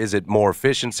 Is it more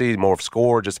efficiency, more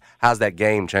score? Just how's that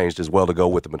game changed as well to go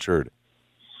with the maturity?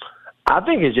 I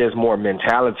think it's just more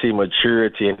mentality,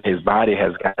 maturity, and his body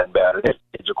has gotten better.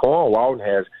 Jaquan Walton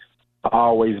has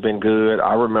always been good.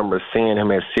 I remember seeing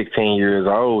him at 16 years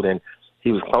old, and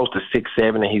he was close to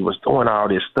 6'7", and he was doing all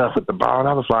this stuff with the ball. And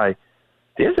I was like,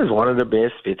 this is one of the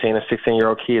best 15 and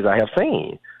 16-year-old kids I have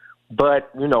seen.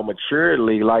 But,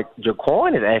 maturely, like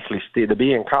Jaquan is actually still, to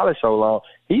be in college so long,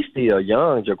 he's still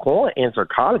young. Jaquan entered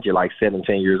college at like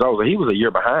 17 years old, so he was a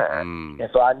year behind. And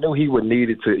so I knew he would need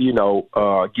it to,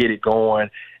 get it going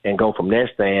and go from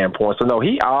that standpoint. So, no,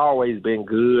 he always been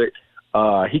good.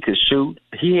 He could shoot.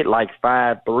 He hit like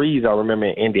 5 threes, I remember,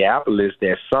 in Indianapolis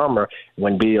that summer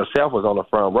when Bill Self was on the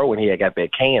front row and he had got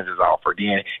that Kansas offer.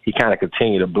 Then he kind of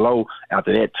continued to blow.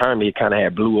 After that term, he kind of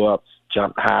had blew up,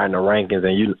 jumped high in the rankings,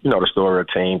 and you know the story of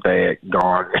the team, Thad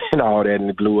Garner and all that, and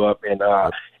he blew up and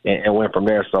went from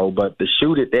there. So, but to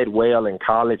shoot it that well in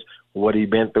college, what he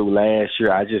been through last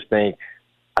year, I think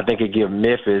it give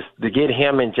Memphis to get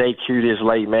him and JQ this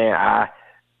late, man.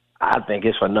 I think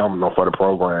it's phenomenal for the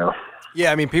program.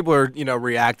 Yeah, I mean, people are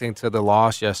reacting to the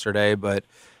loss yesterday, but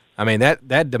I mean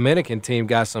that Dominican team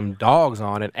got some dogs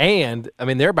on it, and I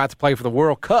mean they're about to play for the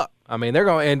World Cup. I mean, they're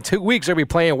going in 2 weeks. They'll be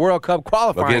playing World Cup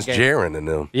qualifying against games. Jaron and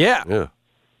them. Yeah.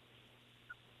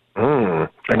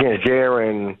 Against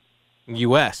Jaron.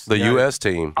 U.S. The U.S.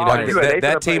 team.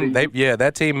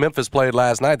 That team Memphis played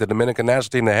last night, the Dominican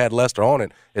national team that had Lester on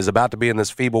it, is about to be in this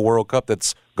FIBA World Cup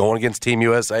that's going against Team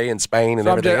USA and Spain and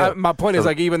everything else. My point is,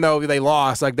 like, even though they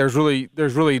lost, like, there's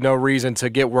really no reason to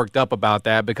get worked up about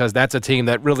that because that's a team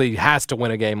that really has to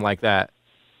win a game like that.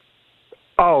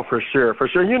 Oh, for sure.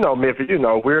 Memphis,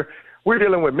 we're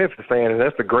dealing with Memphis fans, and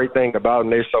that's the great thing about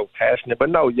them. They're so passionate. But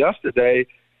no, yesterday,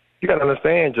 you got to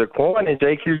understand, Jaquan and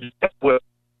JQ were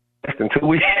less than 2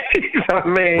 weeks. I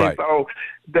mean, right. So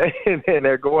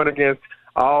they're going against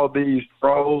all these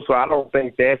pros. So I don't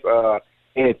think that's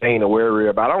anything to worry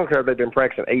about. I don't care if they've been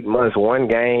practicing 8 months, one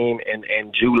game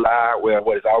in July. Well,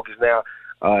 what is August now?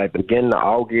 At the beginning of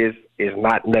August is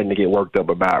not nothing to get worked up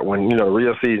about. When, the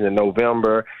real season in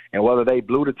November, and whether they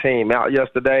blew the team out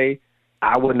yesterday,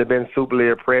 I wouldn't have been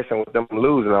superly impressed with them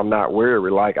losing. I'm not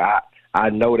worried. Like, I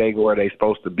know they go where they're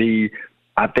supposed to be.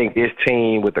 I think this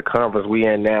team, with the conference we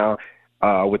in now,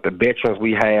 with the veterans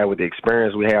we have, with the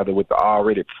experience we have, with the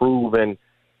already proven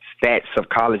stats of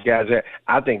college guys,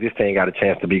 I think this team got a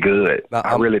chance to be good. Now,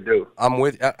 I really do. I'm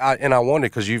with, and I wonder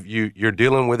because you're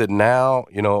dealing with it now.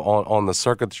 On the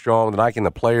circuit strong, liking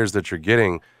the players that you're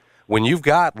getting. When you've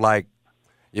got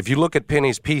if you look at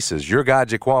Penny's pieces, your guy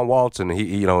Jaquan Walton,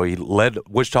 he led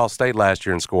Wichita State last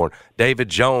year in scoring. David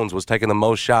Jones was taking the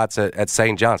most shots at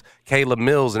St. John's. Caleb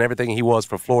Mills and everything he was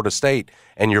for Florida State,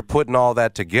 and you're putting all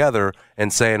that together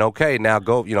and saying, okay, now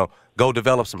go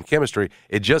develop some chemistry.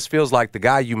 It just feels like the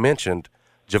guy you mentioned,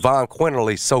 Javon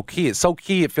Quinterly, so key. It's so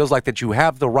key. It feels like that you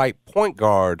have the right point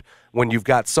guard when you've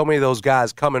got so many of those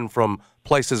guys coming from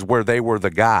places where they were the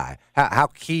guy. How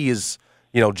key is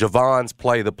Javon's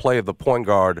play, the play of the point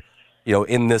guard,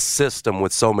 in this system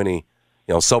with so many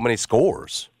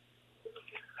scores?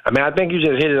 I mean, I think you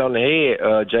just hit it on the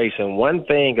head, Jason. One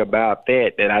thing about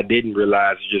that I didn't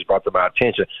realize, you just brought to my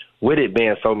attention, with it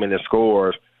being so many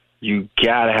scores, you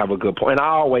got to have a good point. And I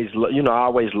always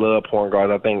love point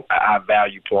guards. I think I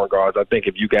value point guards. I think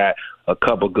if you got a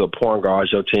couple good point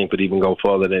guards, your team could even go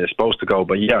further than it's supposed to go.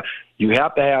 But, yeah, you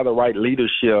have to have the right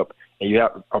leadership, and you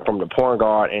have, from the point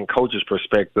guard and coach's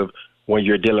perspective, when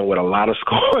you're dealing with a lot of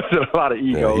scores and a lot of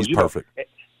egos. Yeah, he's perfect.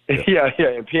 Yeah,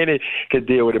 and Penny could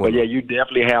deal with it. But, yeah, you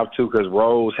definitely have to, because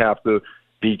roles have to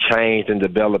be changed and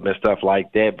developed and stuff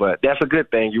like that. But that's a good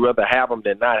thing. You rather have them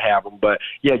than not have them. But,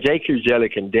 yeah, JQ Jelly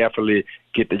can definitely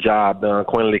get the job done.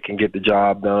 Quinley can get the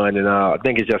job done. And I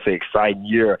think it's just an exciting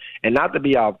year. And not to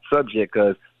be off subject,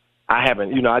 because I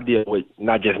haven't, I deal with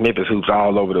not just Memphis hoops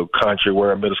all over the country,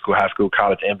 where middle school, high school,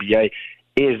 college, NBA.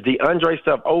 Is the Andre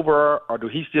stuff over, or do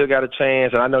he still got a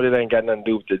chance? And I know that ain't got nothing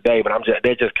to do with today, but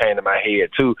that just came to my head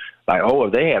too. Like,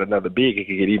 if they had another big, it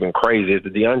could get even crazy. Is the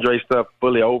DeAndre stuff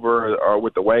fully over, or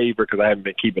with the waiver? Because I haven't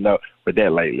been keeping up with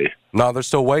that lately. No, they're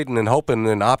still waiting and hoping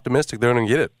and optimistic they're going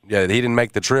to get it. Yeah, he didn't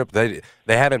make the trip. They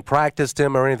haven't practiced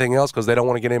him or anything else because they don't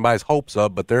want to get anybody's hopes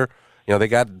up. But they're, they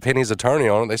got Penny's attorney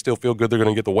on it. They still feel good they're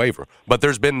going to get the waiver. But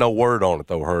there's been no word on it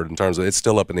though, Hurd, in terms of it's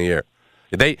still up in the air.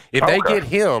 If they get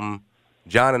him,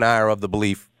 John and I are of the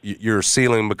belief your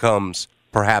ceiling becomes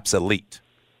perhaps elite.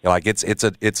 Like it's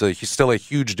still a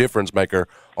huge difference maker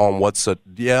on what's a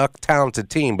talented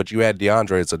team, but you add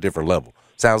DeAndre, it's a different level.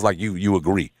 Sounds like you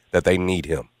agree that they need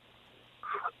him.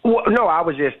 Well, no, I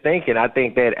was just thinking. I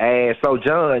think that so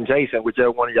John, Jason, whichever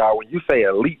one of y'all, when you say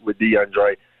elite with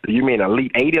DeAndre, do you mean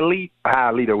elite 8 elite? How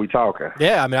elite are we talking?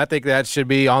 Yeah, I mean, I think that should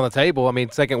be on the table. I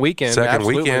mean, second weekend,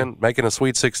 making a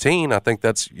Sweet 16. I think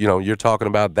that's you're talking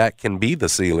about that can be the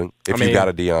ceiling if you got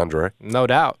a DeAndre. No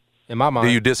doubt, in my mind.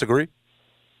 Do you disagree?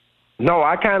 No,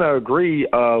 I kind of agree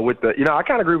with I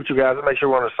kind of agree with you guys. Let's make sure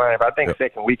we're on the same. I think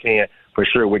second weekend for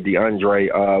sure with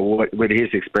DeAndre, with his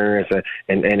experience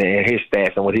and his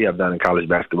stats and what he have done in college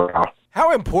basketball.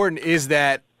 How important is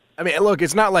that? I mean, look,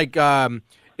 it's not like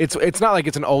it's not like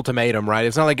it's an ultimatum, right?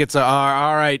 It's not like it's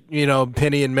all right,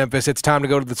 Penny in Memphis, it's time to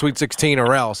go to the Sweet 16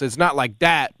 or else. It's not like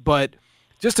that, but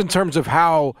just in terms of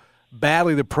how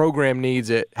badly the program needs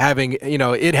it, having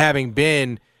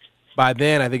been. By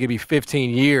then, I think it'd be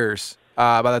 15 years.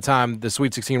 By the time the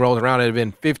Sweet 16 rolls around, it had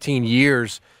been 15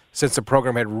 years since the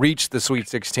program had reached the Sweet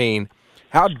 16.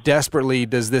 How desperately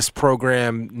does this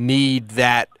program need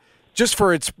that just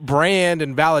for its brand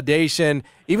and validation,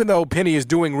 even though Penny is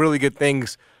doing really good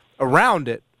things around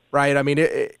it, right? I mean,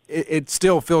 it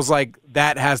still feels like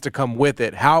that has to come with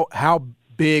it. How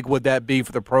big would that be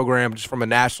for the program just from a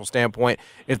national standpoint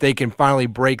if they can finally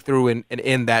break through and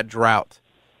end that drought?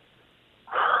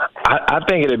 I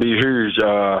think it'd be huge,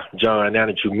 John, now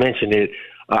that you mentioned it.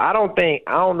 I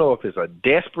don't know if it's a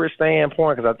desperate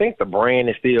standpoint because I think the brand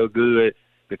is still good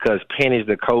because Penny's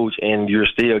the coach and you're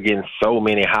still getting so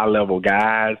many high-level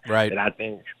guys. Right. And I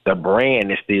think the brand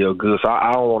is still good. So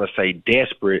I don't want to say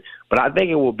desperate, but I think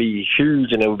it will be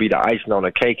huge and it will be the icing on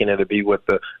the cake and it'll be what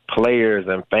the players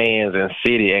and fans and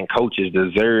city and coaches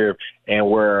deserve and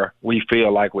where we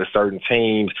feel like with certain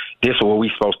teams, this is where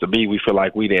we're supposed to be. We feel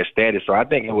like we that status. So I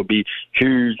think it would be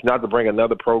huge, not to bring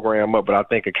another program up, but I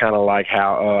think it kind of like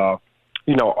how,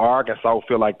 Arkansas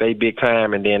feel like they big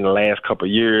time and then the last couple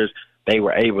of years, they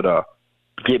were able to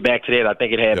get back to that. I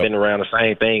think it had been around the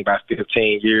same thing about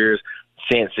 15 years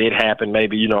since it happened.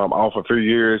 Maybe, I'm off a few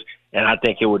years, and I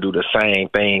think it would do the same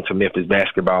thing to Memphis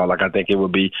basketball. Like, I think it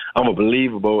would be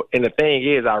unbelievable. And the thing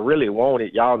is, I really want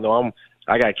it. Y'all know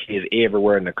I got kids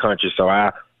everywhere in the country, so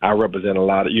I represent a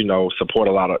lot of, support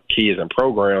a lot of kids and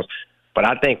programs. But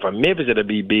I think for Memphis, it'll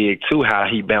be big, too, how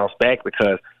he bounced back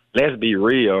because, let's be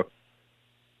real,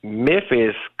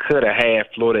 Memphis could have had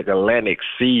Florida Atlantic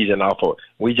season off of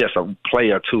we just a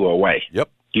play or two away. Yep.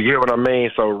 You get what I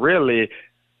mean? So really,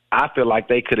 I feel like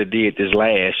they could have did this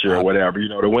last year or whatever,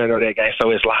 the winner of that game. So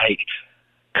it's like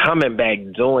coming back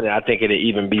doing it, I think it'd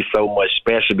even be so much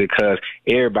special because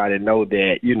everybody know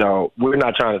that, we're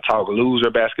not trying to talk loser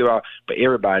basketball, but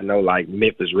everybody know like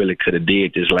Memphis really could have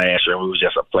did this last year and we was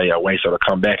just a play away. So to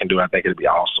come back and do it, I think it'd be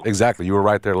awesome. Exactly. You were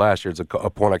right there last year. It's a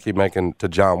point I keep making to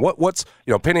John. What's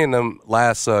Penny and them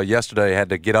yesterday had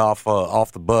to get off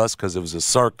the bus because it was a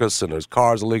circus and there's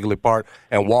cars illegally parked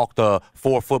and walked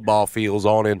 4 football fields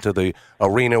on into the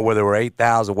arena where there were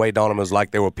 8,000 waiting on them. It was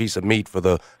like they were a piece of meat for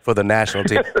the national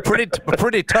team.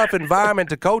 Pretty tough environment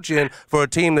to coach in for a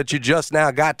team that you just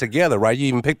now got together, right? You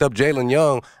even picked up Jalen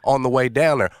Young on the way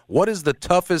down there. What is the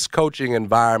toughest coaching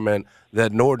environment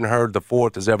that Norton Hurd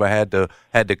IV has ever had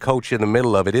to coach in the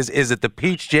middle of it? Is it the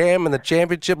Peach Jam and the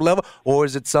championship level, or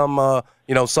is it some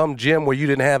gym where you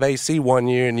didn't have AC one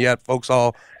year and you had folks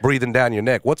all breathing down your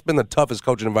neck? What's been the toughest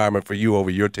coaching environment for you over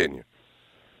your tenure?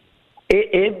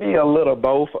 It'd be a little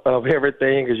both of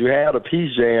everything because you have the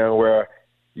Peach Jam where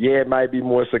it might be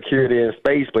more security in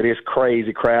space, but it's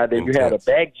crazy crowded. Then you have the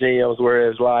back gyms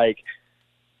where it's like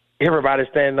everybody's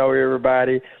standing over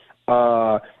everybody.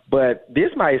 But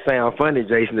this might sound funny,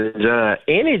 Jason and John.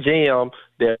 Any gym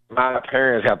that my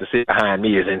parents have to sit behind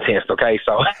me is intense, okay?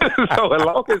 So as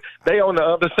long as they on the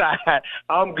other side,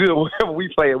 I'm good wherever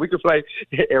we play. We could play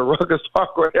at Rutgers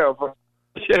Park or whatever.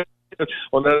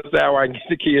 On the other side where I can get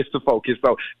the kids to focus.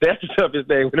 So that's the toughest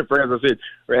thing when the parents are sitting.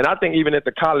 And I think even at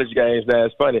the college games now,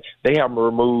 it's funny, they haven't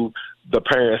removed the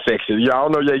parent section. Y'all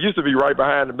know, it used to be right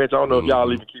behind the bench. I don't know if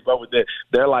y'all even keep up with that.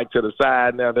 They're like to the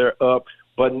side now. They're up.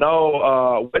 But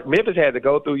no, what Memphis had to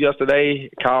go through yesterday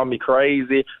called me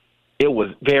crazy. It was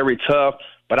very tough.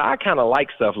 But I kind of like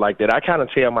stuff like that. I kind of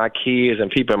tell my kids and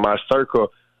people in my circle,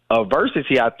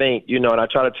 adversity, I think, and I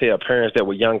try to tell parents that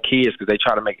with young kids because they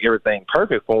try to make everything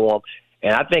perfect for them.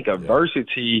 And I think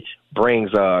adversity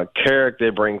brings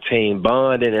character, brings team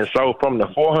bonding. And so from the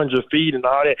 400 feet and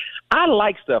all that, I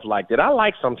like stuff like that. I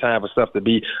like sometimes for stuff to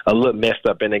be a little messed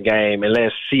up in the game, and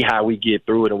let's see how we get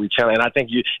through it and we challenge. And I think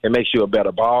it makes you a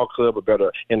better ball club, a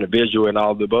better individual, and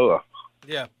all the above.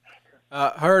 Yeah.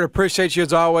 Hurd, appreciate you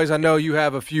as always. I know you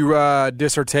have a few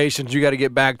dissertations you got to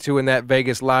get back to in that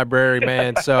Vegas library,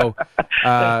 man. So,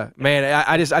 man,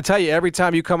 I tell you, every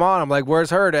time you come on, I'm like, where's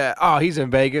Hurd at? Oh, he's in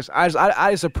Vegas.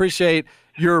 I just appreciate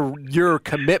your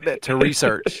commitment to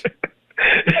research.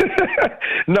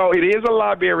 No, it is a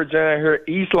library, John. Here,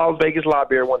 East Las Vegas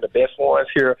Library, one of the best ones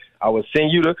here. I will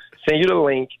send you the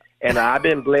link, and I've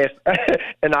been blessed. A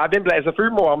few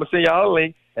more. I'm gonna send y'all a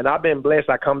link, and I've been blessed.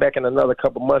 I come back in another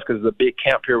couple months because it's a big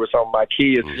camp here with some of my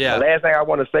kids. Yeah. The last thing I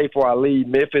want to say before I leave,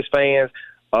 Memphis fans.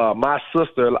 My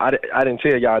sister, I didn't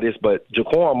tell y'all this, but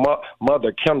Jaquan's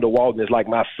mother, Kendall Walton, is like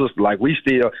my sister. Like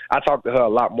I talk to her a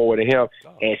lot more than him,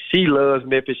 and she loves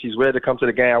Memphis. She's ready to come to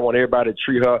the game. I want everybody to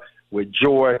treat her with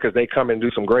joy because they come and do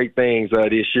some great things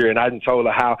this year. And I done told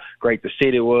her how great the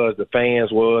city was, the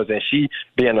fans was, and she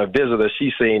being a visitor,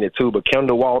 she's seeing it too. But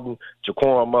Kendall Walton,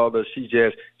 Jaquan's mother,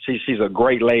 she's a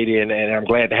great lady, and I'm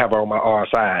glad to have her on our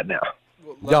side now.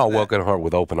 Y'all welcome her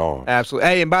with open arms. Absolutely.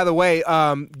 Hey, and by the way,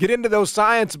 get into those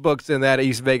science books in that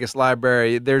East Vegas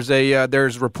library. There's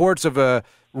reports of a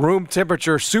room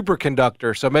temperature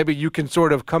superconductor, so maybe you can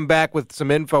sort of come back with some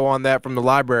info on that from the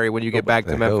library when you get back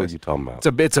to Memphis. What are you talking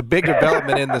about? It's a big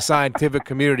development in the scientific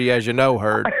community, as you know,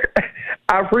 Hurd.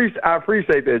 I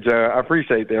appreciate that, John. I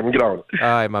appreciate that. I'm going to get on it. All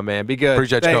right, my man. Be good.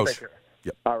 Appreciate you, Coach.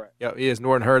 Yep. All right. Yeah, he is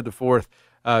Norton Hurd IV.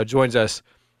 Joins us.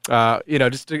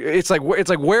 It's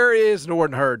like where is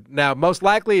Norton Hurd now? Most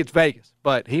likely it's Vegas,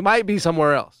 but he might be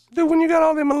somewhere else. Dude, when you got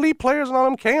all them elite players and all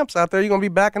them camps out there, you're gonna be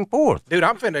back and forth. Dude,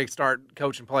 I'm finna start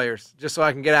coaching players just so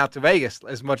I can get out to Vegas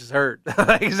as much as Hurd.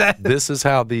 This is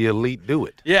how the elite do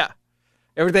it. Yeah,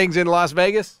 everything's in Las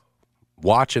Vegas.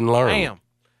 Watch and learn. Damn,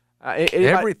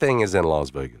 everything is in Las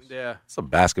Vegas. Yeah, it's a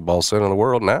basketball center of the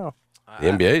world now. The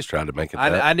NBA's trying to make it.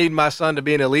 I need my son to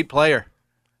be an elite player.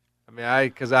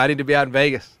 Because I need to be out in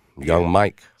Vegas. Young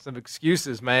Mike. Some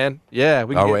excuses, man. Yeah.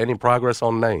 Any progress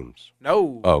on names?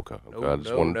 No. Okay. I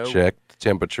just want to check the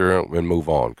temperature and move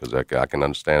on because I can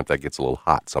understand if that gets a little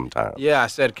hot sometimes. Yeah, I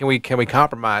said, can we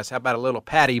compromise? How about a little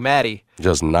Patty Matty?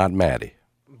 Just not Matty.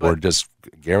 Or just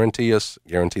guarantee the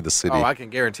city. Oh, I can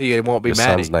guarantee you it won't be Matty.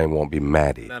 Your son's name won't be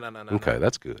Matty. No. Okay,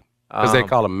 that's good. Because they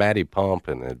call him Matty Pump,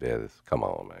 and come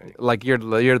on, man. Like you're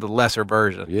the lesser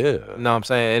version. Yeah. No, I'm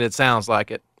saying, and it sounds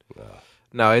like it.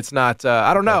 No, it's not.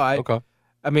 I don't know. Okay.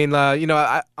 I mean,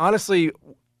 I honestly,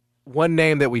 one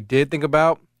name that we did think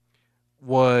about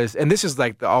was, and this is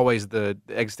like always the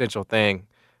existential thing.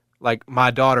 Like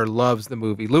my daughter loves the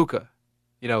movie Luca.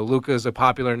 Luca's a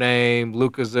popular name.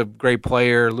 Luca's a great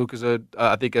player. Luca's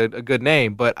I think a good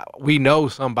name. But we know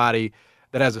somebody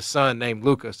that has a son named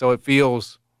Luca, so it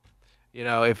feels, like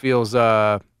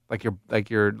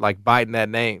you're biting that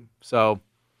name. So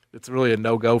it's really a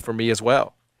no-go for me as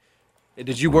well.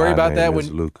 Did you worry about that?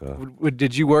 Luca.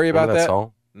 Did you worry about that?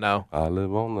 Song? No. I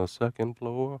live on the second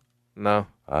floor. No.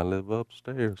 I live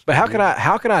upstairs. But how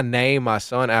can I name my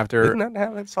son after Didn't that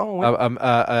have that song?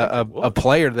 A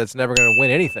player that's never going to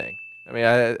win anything? I mean,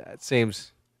 it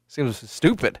seems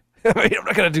stupid. I mean, I'm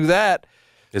not going to do that.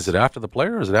 Is it after the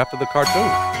player or is it after the cartoon?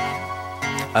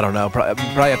 I don't know.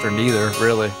 Probably after neither,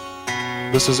 really.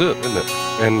 This is it, isn't it?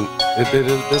 And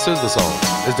this is the song.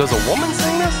 Does a woman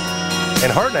sing this?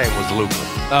 And her name was Luca.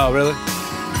 Oh, really?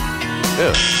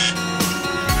 Yeah.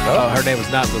 Oh, her name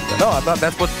was not Luca. No, I thought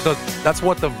that's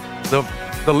what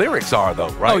the lyrics are, though,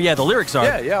 right? Oh, yeah, the lyrics are.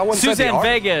 Yeah. I Suzanne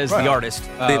Vega is the artist.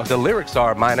 The lyrics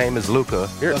are, my name is Luca.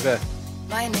 Here. Okay.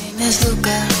 My name is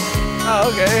Luca.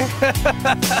 Oh, okay.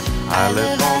 I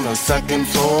live on the second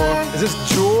floor. Is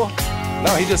this Jewel?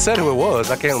 No, he just said who it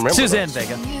was. I can't remember. Suzanne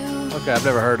Vega. Okay, I've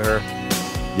never heard of her.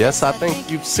 Yes, I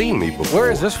think you've seen me before. Where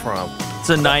is this from? It's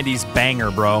a 90s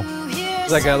banger, bro.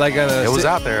 It was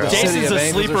out there. Jason's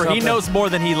a sleeper. He knows more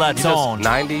than he lets on.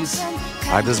 90s.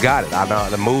 I just got it. I know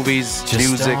the movies,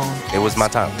 music. It was my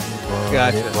time.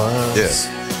 Gotcha.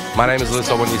 Yeah. My name is Luca.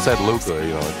 So when you said Luca,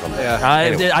 Yeah.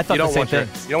 I thought the same thing.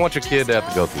 You don't want your kid to have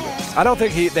to go through that. I don't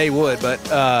think they would, but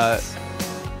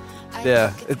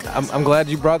yeah. I'm glad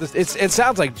you brought this. It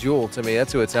sounds like Jewel to me.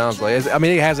 That's who it sounds like. I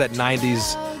mean, it has that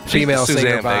 90s female singer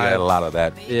Suzanne vibe. Vega had a lot of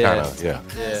that kind of, yeah.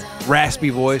 Raspy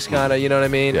voice kind of, you know what I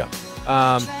mean? Yeah.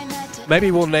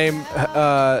 Maybe we'll name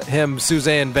him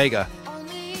Suzanne Vega.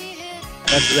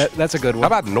 That's a good one. How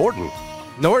about Norton?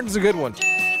 Norton's a good one.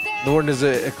 Norton is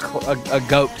a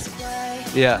goat.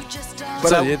 Yeah.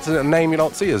 But it's a name you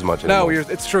don't see as much anymore. No,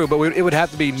 it's true, but it would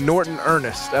have to be Norton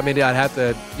Ernest. I mean, I'd have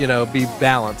to, be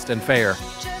balanced and fair.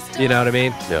 You know what I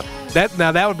mean? Yeah.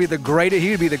 That would be the greatest. He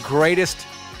would be the greatest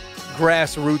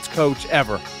grassroots coach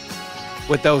ever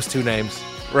with those two names,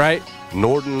 right?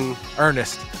 Norton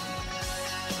Ernest.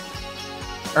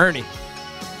 Ernie.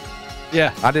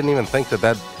 Yeah. I didn't even think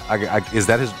that is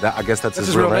that his. I guess that's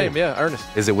his real name. Yeah, Ernest.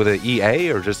 Is it with an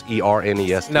EA or just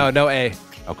ERNEST? No A.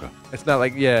 Okay. It's not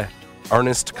like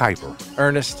Ernest Kuiper.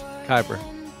 Ernest Kuiper.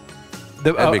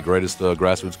 That'd be the greatest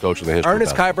grassroots coach in the history.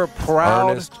 Ernest Kuiper,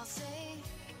 proud. Ernest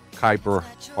Kuiper,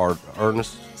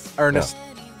 Ernest. Yeah.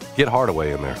 Get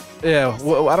Hardaway in there. Yeah,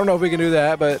 well, I don't know if we can do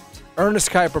that, but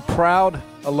Ernest Kuiper, proud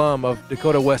alum of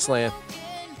Dakota Wesleyan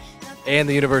and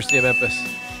the University of Memphis.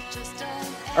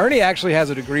 Ernie actually has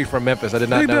a degree from Memphis. I did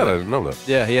not know that. I didn't know that.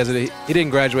 Yeah, he has it. He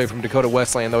didn't graduate from Dakota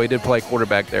Wesleyan, though he did play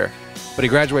quarterback there. But he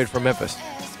graduated from Memphis.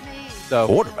 So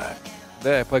quarterback?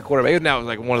 Yeah, played quarterback. Now it was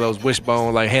like one of those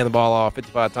wishbone, like hand the ball off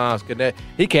 55 times.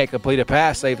 He can't complete a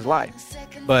pass, save his life.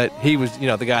 But he was, the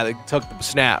guy that took the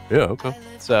snap. Yeah, okay.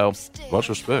 So much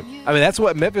respect. I mean, that's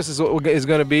what Memphis is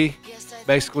going to be.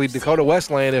 Basically, Dakota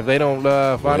Wesleyan if they don't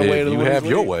find a way to the You have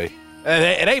your way.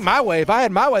 It ain't my way. If I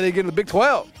had my way, they'd get in the Big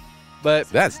 12. But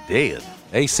that's dead.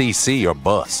 ACC or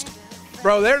bust.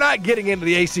 Bro, they're not getting into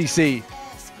the ACC.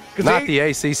 Not the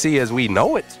ACC as we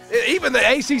know it. Even the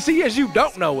ACC as you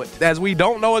don't know it. As we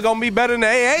don't know it going to be better than the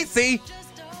AAC.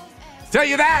 Tell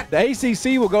you that. The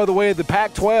ACC will go the way of the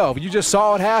Pac-12. You just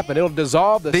saw it happen. It'll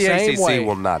dissolve the same way. The ACC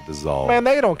will not dissolve. Man,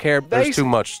 they don't care. There's too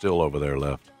much still over there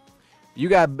left. You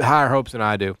got higher hopes than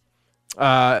I do.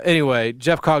 Anyway,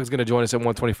 Jeff Cogg is going to join us at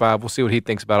 125. We'll see what he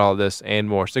thinks about all this and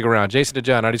more. Stick around. Jason and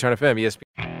John, 90 Turn FM,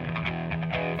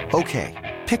 ESPN. Okay,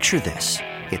 picture this.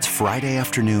 It's Friday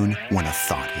afternoon when a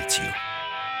thought hits you.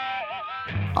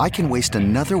 I can waste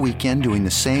another weekend doing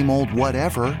the same old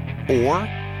whatever, or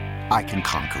I can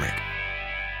conquer it.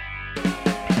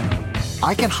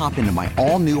 I can hop into my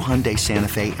all-new Hyundai Santa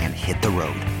Fe and hit the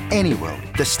road. Any road.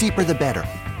 The steeper, the better.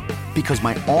 Because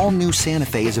my all-new Santa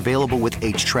Fe is available with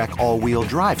H-Track all-wheel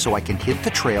drive, so I can hit the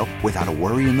trail without a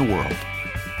worry in the world.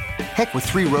 Heck, with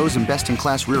 3 rows and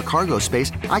best-in-class rear cargo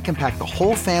space, I can pack the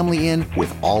whole family in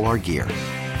with all our gear.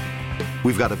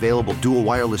 We've got available dual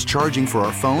wireless charging for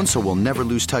our phones, so we'll never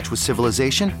lose touch with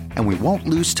civilization, and we won't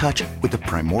lose touch with the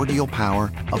primordial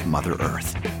power of Mother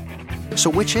Earth. So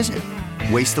which is it?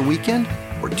 Waste the weekend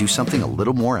or do something a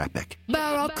little more epic?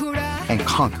 And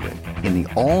conquer it in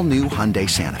the all-new Hyundai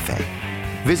Santa Fe.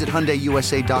 Visit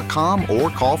HyundaiUSA.com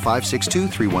or call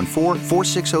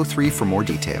 562-314-4603 for more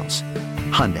details.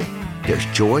 Hyundai, there's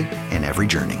joy in every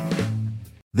journey.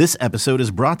 This episode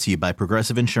is brought to you by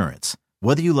Progressive Insurance.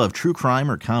 Whether you love true crime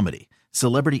or comedy,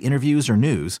 celebrity interviews or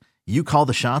news, you call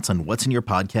the shots on what's in your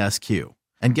podcast queue.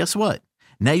 And guess what?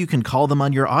 Now you can call them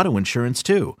on your auto insurance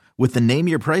too with the Name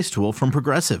Your Price tool from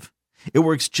Progressive. It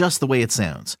works just the way it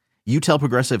sounds. You tell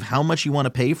Progressive how much you want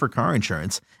to pay for car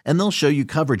insurance, and they'll show you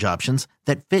coverage options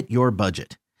that fit your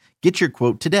budget. Get your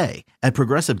quote today at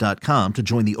Progressive.com to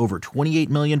join the over 28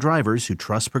 million drivers who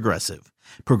trust Progressive.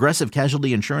 Progressive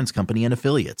Casualty Insurance Company and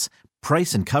Affiliates.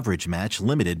 Price and coverage match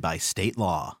limited by state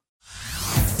law.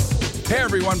 Hey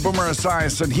everyone, Boomer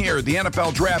Esiason here. The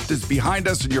NFL Draft is behind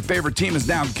us and your favorite team is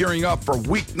now gearing up for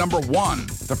week number 1.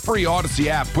 The free Odyssey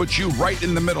app puts you right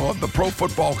in the middle of the pro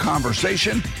football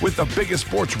conversation with the biggest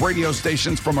sports radio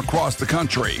stations from across the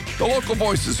country. The local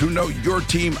voices who know your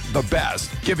team the best,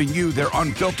 giving you their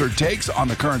unfiltered takes on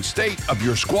the current state of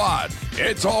your squad.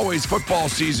 It's always football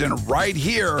season right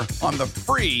here on the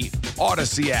free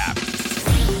Odyssey app.